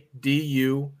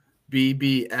 JDUBBS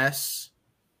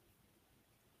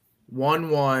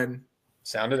 1126.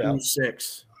 Sound it out.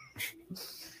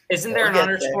 Isn't there an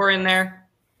underscore in there?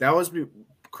 That was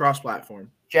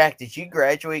cross-platform. Jack, did you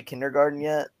graduate kindergarten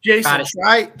yet? Jason,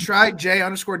 try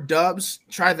J_Dubs.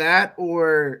 Try that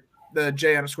or the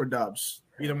J_Dubs.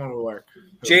 Either one will work.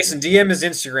 Jason, DM his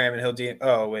Instagram and he'll DM.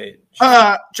 Oh, wait.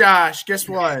 Josh, guess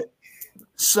what?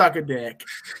 Suck a dick.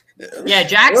 Yeah,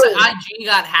 Jack's IG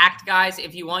got hacked, guys.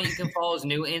 If you want, you can follow his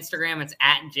new Instagram. It's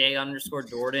at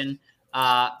J_Jordan.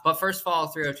 But first follow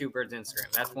 302 Birds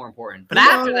Instagram. That's more important. But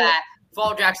after that,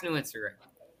 follow Jack's new Instagram.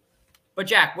 But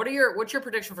Jack, what's your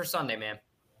prediction for Sunday, man?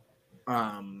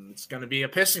 It's gonna be a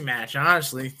pissing match,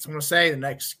 honestly. It's gonna say the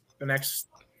next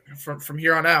from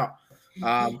here on out.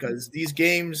 Because these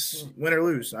games, win or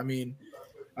lose. I mean,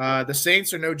 the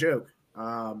Saints are no joke.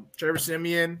 Trevor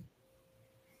Siemian.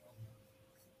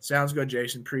 Sounds good,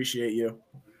 Jason. Appreciate you.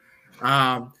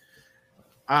 Well,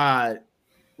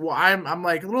 I'm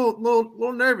like a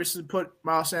little nervous to put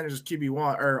Miles Sanders as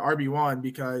QB1 or RB1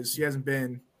 because he hasn't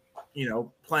been,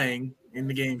 playing in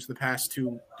the games the past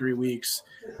 2-3 weeks.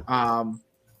 So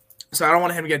I don't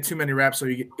want him to get too many reps so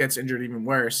he gets injured even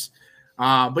worse.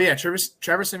 But yeah,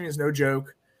 Trevor Siemian is no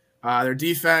joke. Their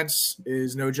defense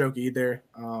is no joke either.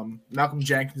 Malcolm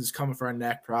Jenkins is coming for our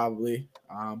neck probably,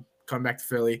 coming back to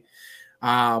Philly.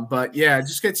 But yeah,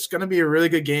 it's going to be a really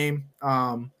good game.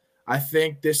 I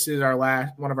think this is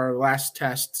one of our last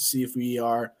tests to see if we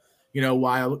are,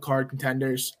 wild card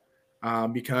contenders,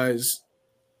 because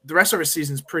the rest of our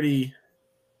season is pretty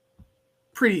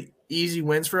easy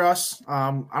wins for us. I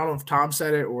don't know if Tom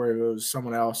said it or if it was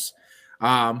someone else,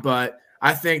 but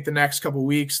I think the next couple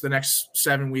weeks, the next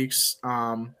 7 weeks,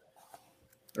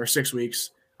 or 6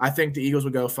 weeks, I think the Eagles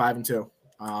would go 5-2,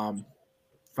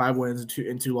 5 wins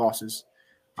and two losses.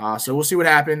 So we'll see what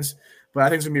happens, but I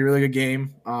think it's gonna be a really good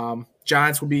game.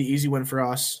 Giants will be easy win for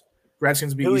us.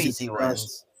 Redskins will be easy for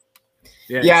us.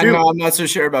 Yeah, no, I'm not so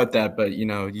sure about that, but you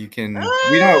can.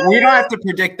 We don't have to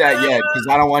predict that yet because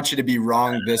I don't want you to be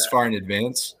wrong this far in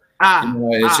advance.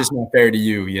 It's just not fair to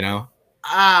you,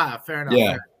 Fair enough.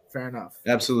 Yeah, fair enough.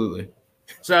 Absolutely.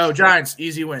 So Giants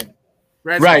easy win.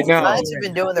 Redskins, right now, Giants have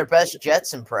been doing their best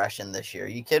Jets impression this year.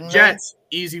 You kidding me? Jets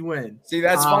easy win. See,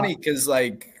 that's funny because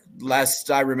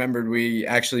last I remembered, we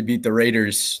actually beat the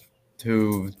Raiders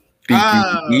to.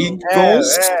 Eagles?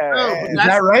 Is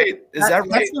that right?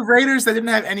 That's the Raiders that didn't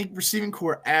have any receiving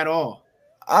core at all.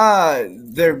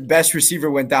 Their best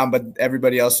receiver went down, but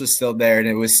everybody else was still there, and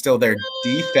it was still their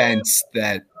defense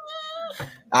that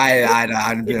I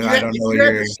don't know. If you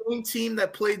had the same team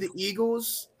that played the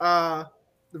Eagles, the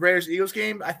Raiders-Eagles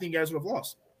game, I think you guys would have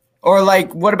lost. Or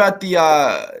what about the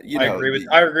I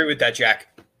agree with that,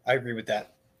 Jack. I agree with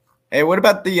that. Hey, what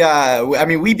about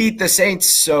the we beat the Saints,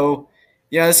 so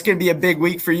this is going to be a big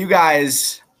week for you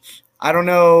guys. I don't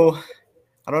know.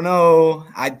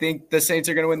 I think the Saints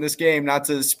are going to win this game, not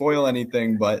to spoil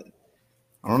anything, but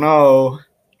I don't know.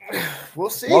 We'll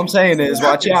see. All I'm saying is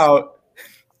watch out.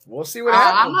 We'll see what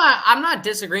happens. I'm not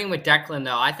disagreeing with Declan,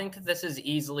 though. I think that this is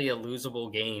easily a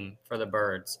losable game for the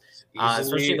Birds,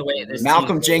 especially the way this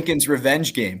Malcolm Jenkins'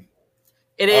 revenge game.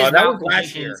 It is. That was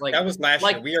last year. That was last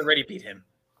year. We already beat him.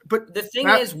 But the thing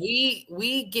is,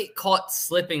 we get caught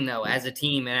slipping, though, as a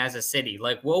team and as a city.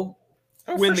 We'll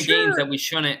win the games that we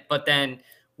shouldn't, but then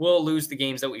we'll lose the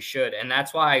games that we should. And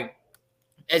that's why,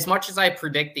 as much as I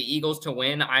predict the Eagles to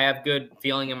win, I have good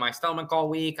feeling in my stomach all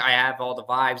week. I have all the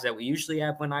vibes that we usually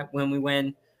have when we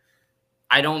win.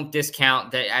 I don't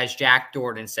discount that, as Jack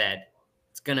Jordan said,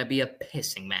 it's going to be a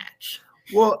pissing match.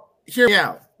 Well, hear me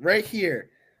out. Right here.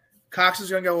 Cox is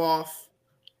going to go off.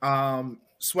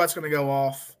 Sweat's going to go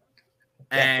off.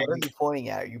 And what are you pointing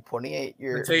at? Are you pointing at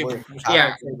your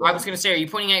I was going to say, are you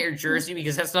pointing at your jersey?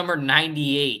 Because that's number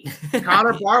 98.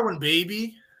 Connor Barwin,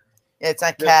 baby. Yeah, it's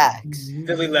not Cax.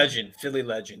 Philly legend.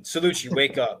 Salucci,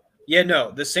 wake up. Yeah,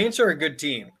 no, the Saints are a good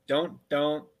team. Don't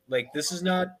this is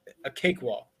not a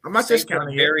cakewalk. I'm not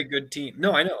discounting a very good team.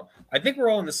 No, I know. I think we're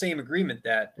all in the same agreement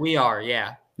that we are,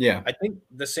 yeah. Yeah. I think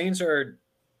the Saints are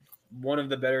one of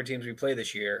the better teams we play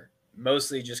this year,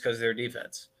 mostly just because of their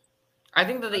defense. I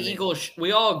think that the Eagles,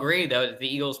 we all agree, though, that the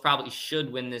Eagles probably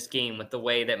should win this game with the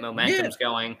way that momentum's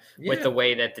going, with the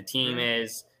way that the team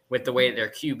is, with the way that their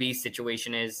QB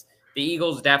situation is. The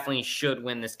Eagles definitely should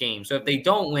win this game. So if they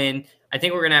don't win, I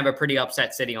think we're going to have a pretty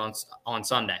upset city on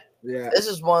Sunday. Yeah. This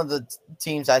is one of the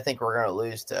teams I think we're going to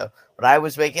lose to. When I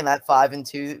was making that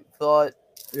 5-2 thought,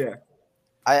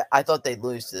 I thought they'd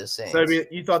lose to the Saints. So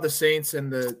you thought the Saints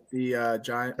and the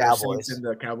Giants, Cowboys, and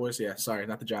the Cowboys. Yeah, sorry,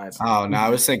 not the Giants. Oh no, I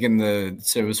was thinking it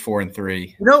was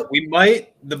 4-3. No, we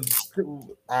might.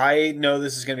 I know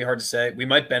this is going to be hard to say. We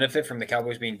might benefit from the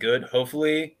Cowboys being good.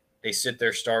 Hopefully, they sit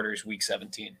their starters week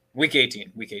 18.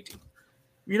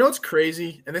 You know what's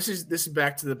crazy? And this is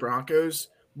back to the Broncos.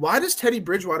 Why does Teddy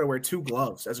Bridgewater wear 2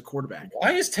 gloves as a quarterback?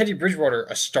 Why is Teddy Bridgewater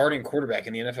a starting quarterback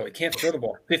in the NFL? He can't throw the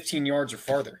ball 15 yards or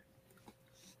farther.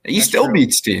 He still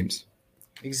beats teams.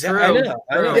 Exactly.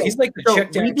 I know. He's like the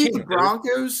check down king. We beat the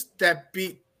Broncos that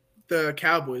beat the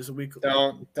Cowboys a week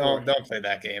ago. Don't play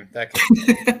that game. That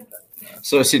game.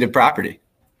 Associated property.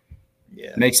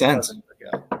 Yeah. Makes sense.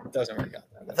 It doesn't work out.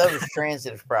 I thought it was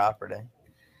transitive property.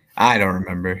 I don't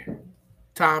remember.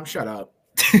 Tom, shut up.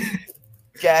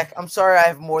 Jack, I'm sorry I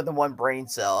have more than one brain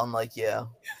cell. I'm like, yeah.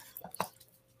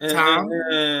 Tom,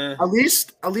 at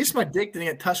least my dick didn't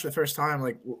get touched for the first time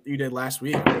like you did last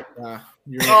week.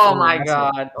 Oh my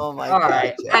god! All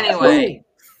right. Anyway,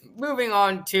 moving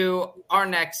on to our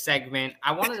next segment,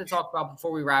 I wanted to talk about,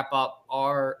 before we wrap up,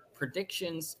 our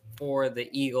predictions for the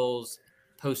Eagles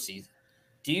postseason.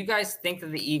 Do you guys think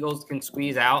that the Eagles can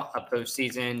squeeze out a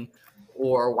postseason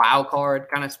or wild card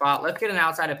kind of spot? Let's get an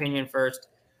outside opinion first.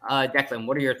 Declan,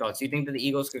 what are your thoughts? Do you think that the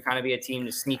Eagles could kind of be a team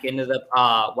to sneak into the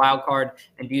wild card?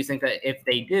 And do you think that if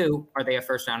they do, are they a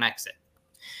first round exit?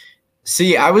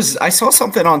 See, I saw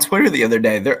something on Twitter the other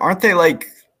day. Aren't they like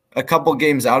a couple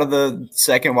games out of the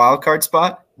second wild card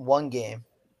spot? One game.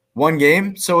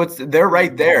 So they're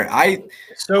right there.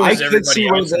 So is everybody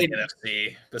else in the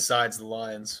NFC besides the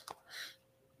Lions.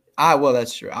 Well,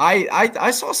 that's true.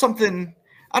 I saw something.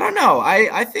 I don't know.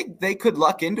 I think they could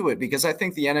luck into it because I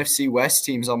think the NFC West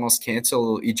teams almost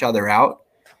cancel each other out.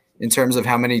 in terms of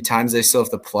how many times they still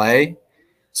have to play.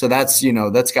 So that's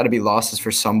got to be losses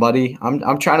for somebody.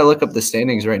 I'm trying to look up the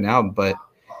standings right now, but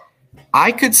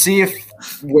I could see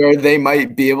where they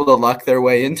might be able to luck their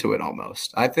way into it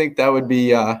almost. I think that would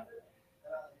be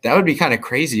kind of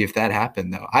crazy if that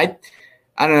happened, though. I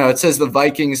don't know. It says the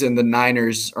Vikings and the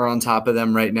Niners are on top of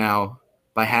them right now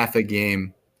by half a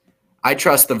game. I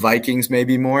trust the Vikings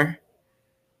maybe more.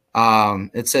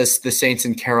 It says the Saints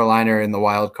and Carolina are in the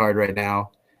wild card right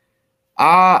now.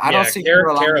 I don't see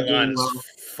Carolina's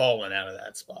falling out of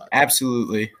that spot.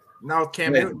 Absolutely. No,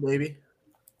 Cam Newton, baby.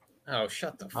 Oh,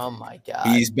 shut the fuck. Oh my god.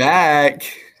 He's back.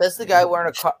 That's the guy wearing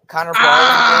a Connor Barley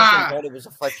jersey. Thought it was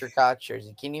a Fletcher Cox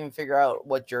jersey. Can't even figure out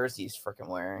what jersey he's freaking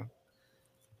wearing.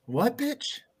 What,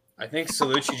 bitch? I think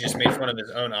Salucci just made fun of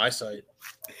his own eyesight.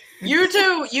 You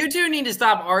two need to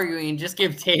stop arguing and just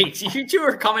give takes. You two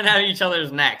are coming at each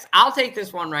other's necks. I'll take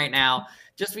this one right now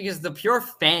just because the pure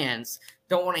fans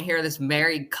don't want to hear this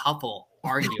married couple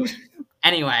arguing.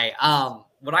 Anyway,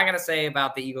 what I got to say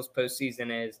about the Eagles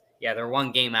postseason is, yeah, they're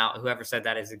one game out. Whoever said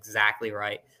that is exactly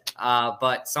right.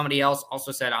 But somebody else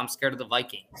also said, I'm scared of the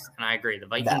Vikings. And I agree. The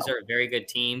Vikings are a very good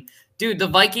team. Dude, the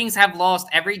Vikings have lost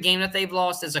every game that they've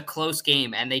lost is a close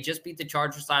game. And they just beat the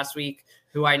Chargers last week,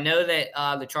 who I know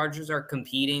that the Chargers are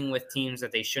competing with teams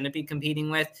that they shouldn't be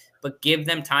competing with. But give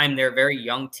them time. They're a very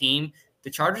young team. The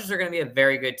Chargers are going to be a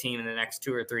very good team in the next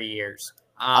 2 or 3 years.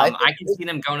 I can see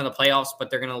them going to the playoffs,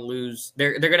 but they're going to lose.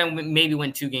 They're going to maybe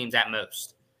win 2 games at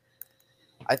most.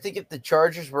 I think if the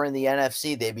Chargers were in the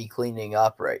NFC, they'd be cleaning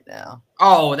up right now.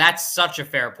 Oh, that's such a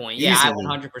fair point. Yeah, Easily.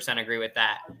 I 100% agree with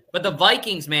that. But the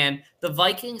Vikings, man, the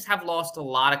Vikings have lost a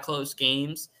lot of close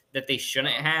games that they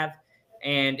shouldn't have.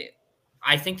 And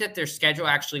I think that their schedule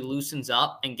actually loosens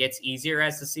up and gets easier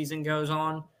as the season goes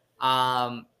on.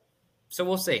 So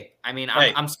we'll see. I mean,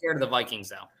 I'm scared of the Vikings,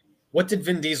 though. What did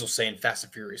Vin Diesel say in Fast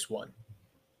and Furious 1?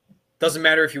 Doesn't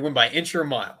matter if you win by inch or a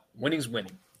mile. Winning's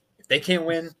winning. If they can't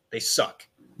win, they suck.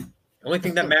 The only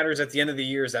thing that matters at the end of the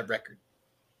year is that record.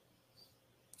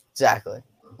 Exactly.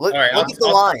 Look right, at the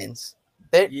Lions.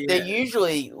 They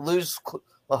usually lose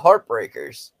the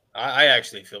heartbreakers. I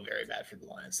actually feel very bad for the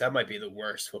Lions. That might be the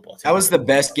worst football team. That was the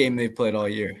best game they played all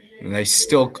year, and they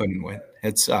still couldn't win.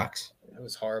 It sucks. That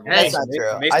was horrible. That's not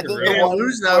true. I think the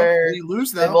ones where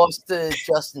they lost to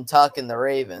Justin Tuck and the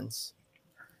Ravens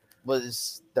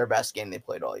was their best game they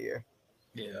played all year.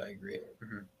 Yeah, I agree.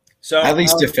 Mm-hmm. So at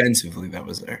least defensively, that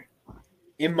was there.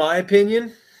 In my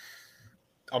opinion,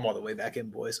 I'm all the way back in,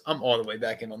 boys. I'm all the way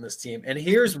back in on this team. And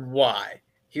here's why.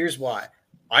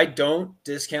 I don't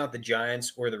discount the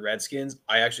Giants or the Redskins.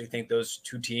 I actually think those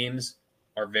 2 teams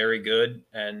are very good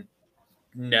and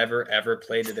never, ever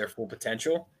play to their full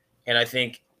potential. And I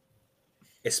think,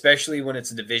 especially when it's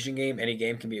a division game, any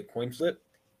game can be a coin flip.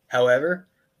 However,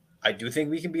 I do think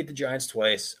we can beat the Giants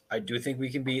twice. I do think we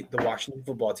can beat the Washington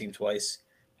football team twice.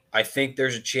 I think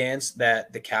there's a chance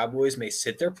that the Cowboys may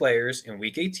sit their players in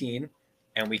Week 18,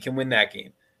 and we can win that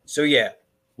game. So, yeah,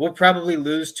 we'll probably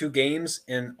lose 2 games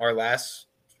in our last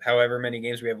however many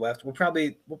games we have left. We'll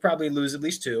probably lose at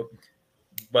least 2.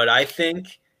 But I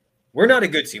think we're not a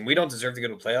good team. We don't deserve to go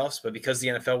to playoffs, but because the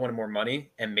NFL wanted more money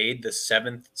and made the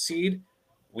 7th seed,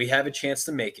 we have a chance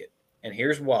to make it. And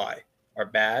here's why. Our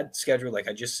bad schedule, like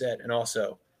I just said, and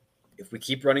also if we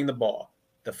keep running the ball.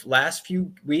 The last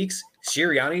few weeks,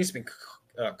 Sirianni's been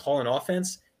calling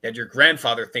offense that your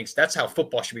grandfather thinks that's how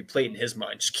football should be played in his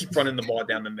mind. Just keep running the ball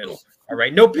down the middle. All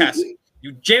right, no passing.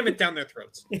 You jam it down their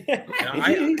throats.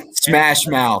 Smash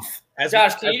mouth.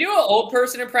 Josh, can you do an old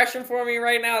person impression for me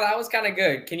right now? That was kind of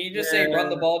good. Can you just say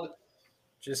run the ball?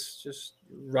 Just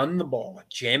run the ball.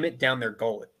 Jam it down their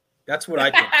gullet. That's what I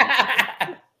think.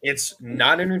 It's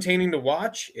not entertaining to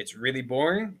watch. It's really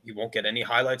boring. You won't get any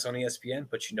highlights on ESPN,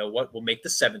 but you know what? We'll make the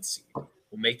 7th seed.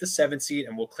 We'll make the 7th seed,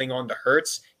 and we'll cling on to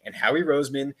Hurts and Howie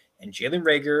Roseman and Jalen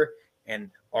Reagor and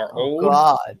our old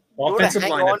offensive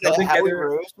line that held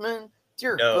together. Roseman?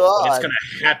 Dear no, God. It's going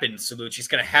to happen, Salucci. It's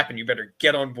going to happen. You better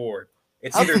get on board.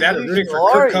 It's either that or rooting for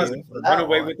Kirk Cousins or run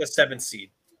away with the 7th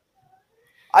seed.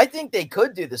 I think they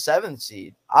could do the 7th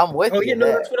seed. I'm with you. Oh, yeah, no,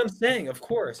 that's what I'm saying. Of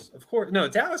course. No,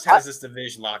 Dallas has this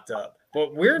division locked up.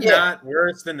 But we're not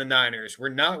worse than the Niners. We're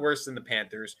not worse than the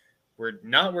Panthers. We're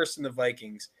not worse than the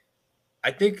Vikings.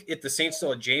 I think if the Saints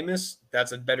still had Jameis,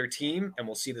 that's a better team, and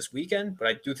we'll see this weekend. But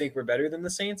I do think we're better than the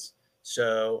Saints.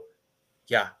 So,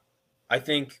 yeah, I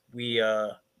think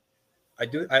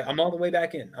I'm all the way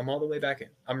back in.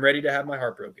 I'm ready to have my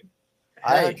heart broken.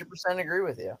 I 100% agree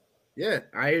with you. Yeah,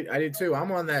 I did too.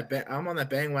 I'm on that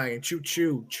bandwagon,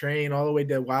 choo-choo train all the way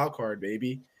to wild card,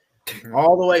 baby.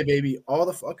 All the way, baby, all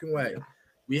the fucking way.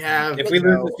 We have. If we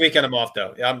lose this weekend, I'm off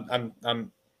though.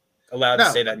 allowed to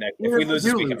say that next. If we lose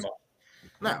this weekend, I'm off.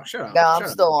 No, shut up. No, I'm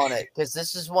still on it because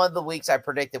this is one of the weeks I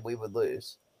predicted we would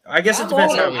lose. I guess it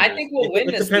depends how we I lose. think we'll win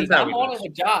this week. I'm on lose. it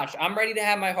with Josh. I'm ready to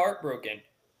have my heart broken.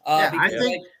 I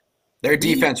think their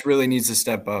defense really needs to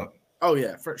step up. Oh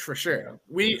yeah, for sure.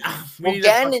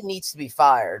 Gannon needs to be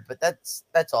fired, but that's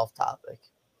off topic.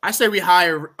 I say we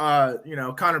hire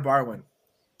Connor Barwin.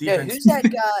 Yeah, who's that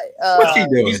guy? What's he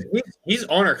doing? He's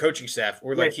on our coaching staff.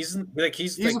 Or he's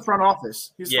the front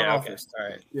office. He's front office. All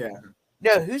right. Yeah.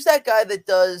 No, who's that guy that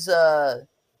does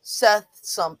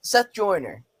Seth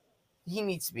Joyner? He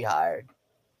needs to be hired.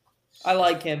 I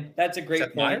like him. That's a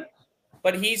great point.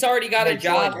 But he's already got a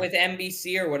job with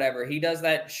NBC or whatever. He does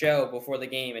that show before the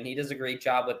game, and he does a great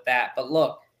job with that. But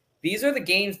look, these are the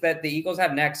games that the Eagles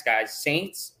have next, guys.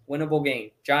 Saints, winnable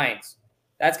game. Giants.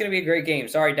 That's going to be a great game.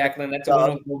 Sorry, Declan. That's a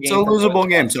winnable game. It's a losable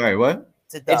game. Sorry, what?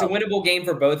 It's a winnable game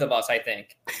for both of us, I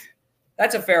think.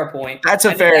 That's a fair point. That's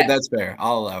fair.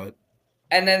 I'll allow it.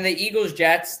 And then the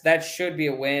Eagles-Jets, that should be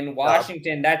a win.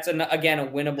 Washington, that's, again, a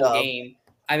winnable game.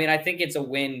 I mean, I think it's a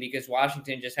win because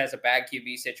Washington just has a bad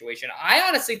QB situation. I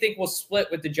honestly think we'll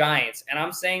split with the Giants, and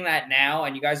I'm saying that now,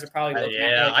 and you guys are probably looking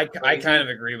at me I kind of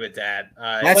agree with that.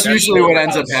 That's usually what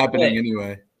ends up happening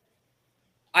anyway.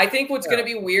 I think what's going to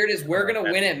be weird is we're going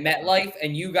to win at MetLife,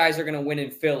 and you guys are going to win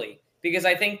in Philly because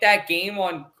I think that game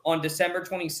on December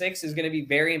 26th is going to be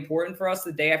very important for us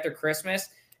the day after Christmas,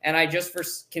 and I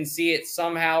just can see it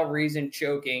somehow reason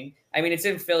choking. I mean, it's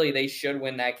in Philly. They should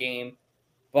win that game.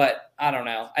 But I don't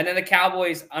know. And then the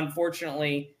Cowboys,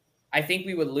 unfortunately, I think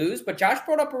we would lose. But Josh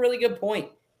brought up a really good point.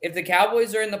 If the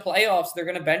Cowboys are in the playoffs, they're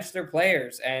going to bench their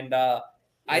players. And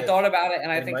I thought about it,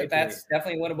 and I think that's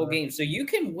definitely a winnable game. So you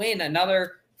can win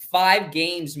another 5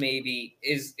 games maybe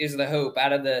is the hope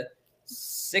out of the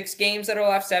 6 games that are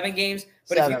left, 7 games.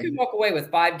 But if you can walk away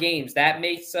with 5 games, that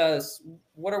makes us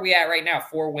 – what are we at right now,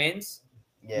 4 wins?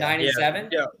 Yeah. 9-7?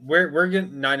 Yeah, we're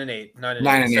getting 9-8.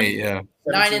 9-8, yeah.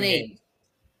 9-8.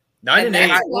 9-8.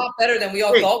 That's a lot better than we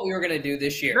all thought we were going to do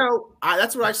this year. No,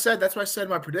 that's what I said. That's what I said in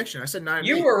my prediction. I said 9-8.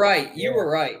 You were right. You were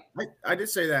right. I did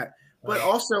say that. But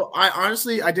also,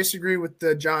 I disagree with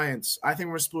the Giants. I think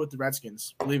we're split with the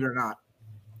Redskins, believe it or not.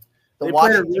 They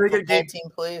played a really good game. Team,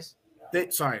 please.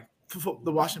 The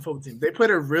Washington football team. They played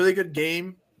a really good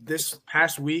game this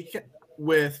past week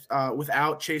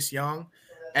without Chase Young,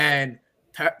 and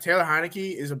Taylor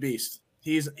Heineke is a beast.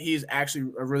 He's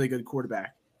actually a really good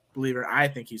quarterback. Believe it or not, I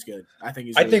think he's good. I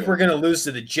think we're going to lose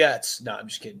to the Jets. No, I'm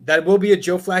just kidding. That will be a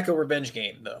Joe Flacco revenge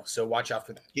game, though. So watch out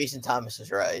for that. Jason Thomas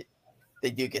is right.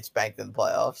 They do get spanked in the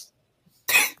playoffs.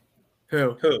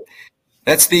 Who?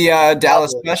 That's the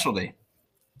Dallas specialty.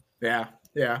 Yeah.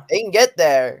 They can get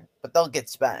there, but they'll get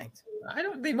spanked.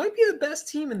 They might be the best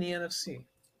team in the NFC.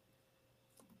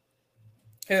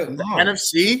 Who? No.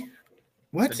 NFC?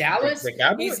 What? Dallas? The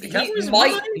Cowboys?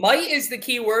 Might is the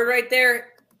key word right there.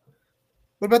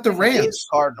 What about the Rams?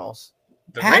 Cardinals.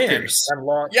 The Packers.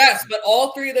 Rams. Yes, but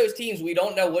all 3 of those teams, we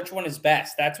don't know which one is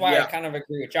best. That's why I kind of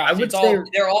agree with Josh. I would say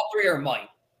they're all 3 are might.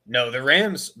 No, the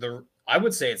Rams. I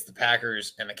would say it's the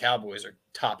Packers and the Cowboys are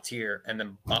top tier, and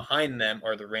then behind them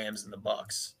are the Rams and the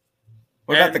Bucks.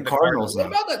 What about the Cardinals? What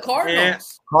about the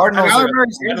Cardinals? Cardinals.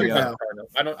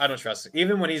 I don't trust it.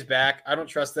 Even when he's back, I don't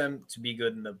trust them to be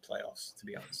good in the playoffs. To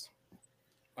be honest,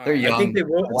 they're young. I think they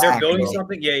will. They're building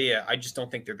something. Yeah. I just don't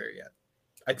think they're there yet.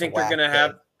 I think they're going to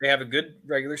have a good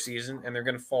regular season, and they're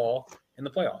going to fall in the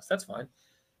playoffs. That's fine.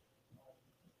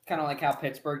 Kind of like how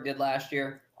Pittsburgh did last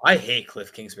year. I hate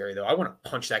Cliff Kingsbury, though. I want to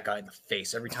punch that guy in the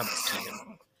face every time I see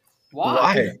him.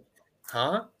 Why?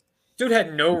 Huh? Dude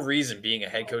had no reason being a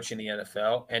head coach in the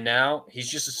NFL, and now he's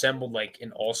just assembled like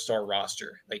an all-star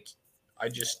roster. Like, I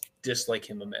just dislike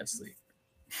him immensely.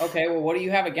 Okay, well, what do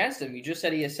you have against him? You just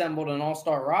said he assembled an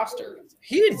all-star roster.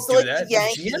 He didn't do that. The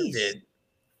GM did.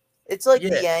 It's like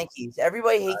the Yankees.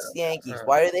 Everybody hates the Yankees.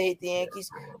 Why do they hate the Yankees?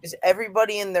 Because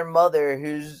everybody and their mother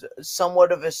who's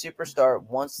somewhat of a superstar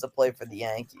wants to play for the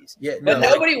Yankees. Yeah, but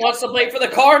nobody wants to play for the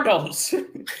Cardinals.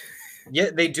 Yeah,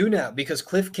 they do now because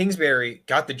Cliff Kingsbury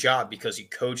got the job because he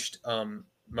coached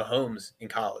Mahomes in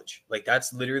college. Like,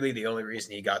 that's literally the only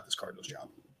reason he got this Cardinals job.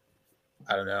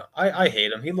 I don't know. I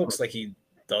hate him. He looks like he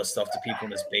does stuff to people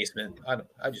in his basement.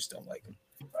 I just don't like him.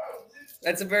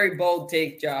 That's a very bold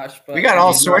take, Josh. But we got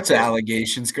all sorts of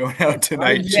allegations going out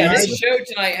tonight. Yeah, this show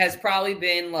tonight has probably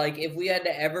been like, if we had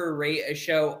to ever rate a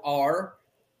show R,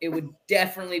 it would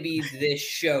definitely be this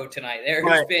show tonight. There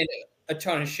has been a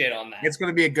ton of shit on that. It's going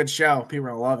to be a good show. People are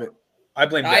going to love it.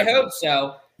 I hope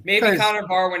so. Maybe Connor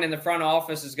Barwin in the front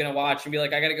office is going to watch and be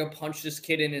like, I got to go punch this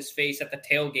kid in his face at the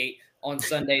tailgate on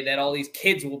Sunday that all these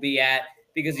kids will be at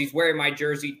because he's wearing my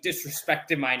jersey,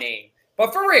 disrespecting my name.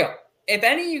 But for real, if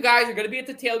any of you guys are going to be at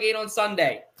the tailgate on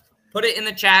Sunday, put it in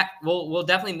the chat. We'll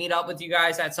definitely meet up with you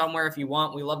guys at somewhere if you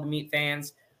want. We love to meet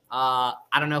fans. I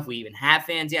don't know if we even have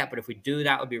fans yet, but if we do,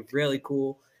 that would be really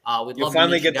cool. You'll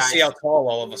finally get to see how tall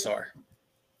all of us are.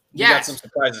 We got some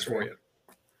surprises for you.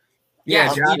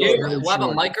 Yes, we do. We'll have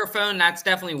a microphone. That's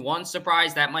definitely one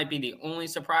surprise. That might be the only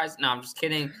surprise. No, I'm just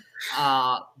kidding.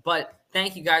 But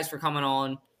thank you guys for coming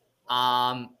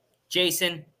on.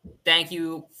 Jason, thank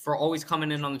you for always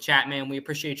coming in on the chat, man. We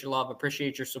appreciate your love,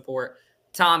 appreciate your support.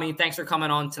 Tommy, thanks for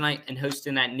coming on tonight and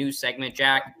hosting that new segment.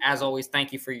 Jack, as always,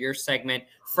 thank you for your segment.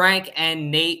 Frank and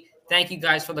Nate, thank you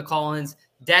guys for the call-ins.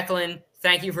 Declan,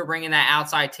 thank you for bringing that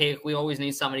outside take. We always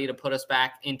need somebody to put us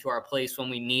back into our place when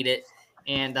we need it.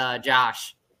 And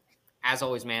Josh, as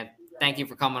always, man, thank you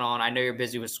for coming on. I know you're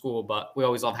busy with school, but we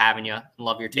always love having you.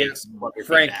 Love your takes. Yeah. Love your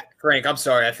feedback. Frank, I'm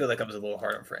sorry. I feel like I was a little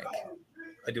hard on Frank.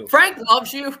 I do. Frank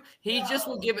loves you. He just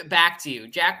will give it back to you.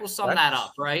 Jack will sum that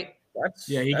up, right?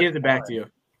 He gives it back to you.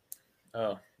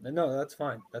 Oh, no, that's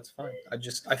fine. That's fine. I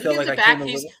feel like I came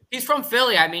He's from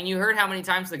Philly. I mean, you heard how many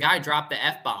times the guy dropped the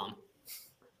F-bomb.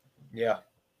 Yeah.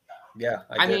 Yeah.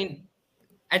 I mean,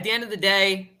 at the end of the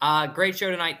day, great show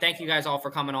tonight. Thank you guys all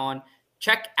for coming on.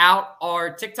 Check out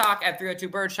our TikTok at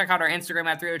 302birds. Check out our Instagram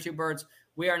at 302birds.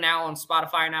 We are now on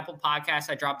Spotify and Apple Podcasts.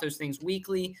 I drop those things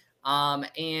weekly.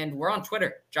 And we're on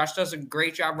Twitter. Josh does a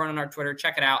great job running our Twitter.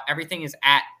 Check it out. Everything is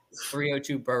at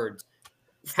 302birds.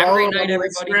 Have a great night,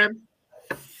 everybody.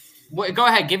 Wait, go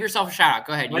ahead. Give yourself a shout out.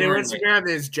 Go ahead. My Instagram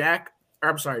is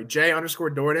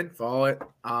J_Dordan. Follow it.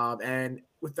 And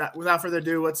without further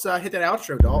ado, let's hit that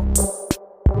outro, Dalton.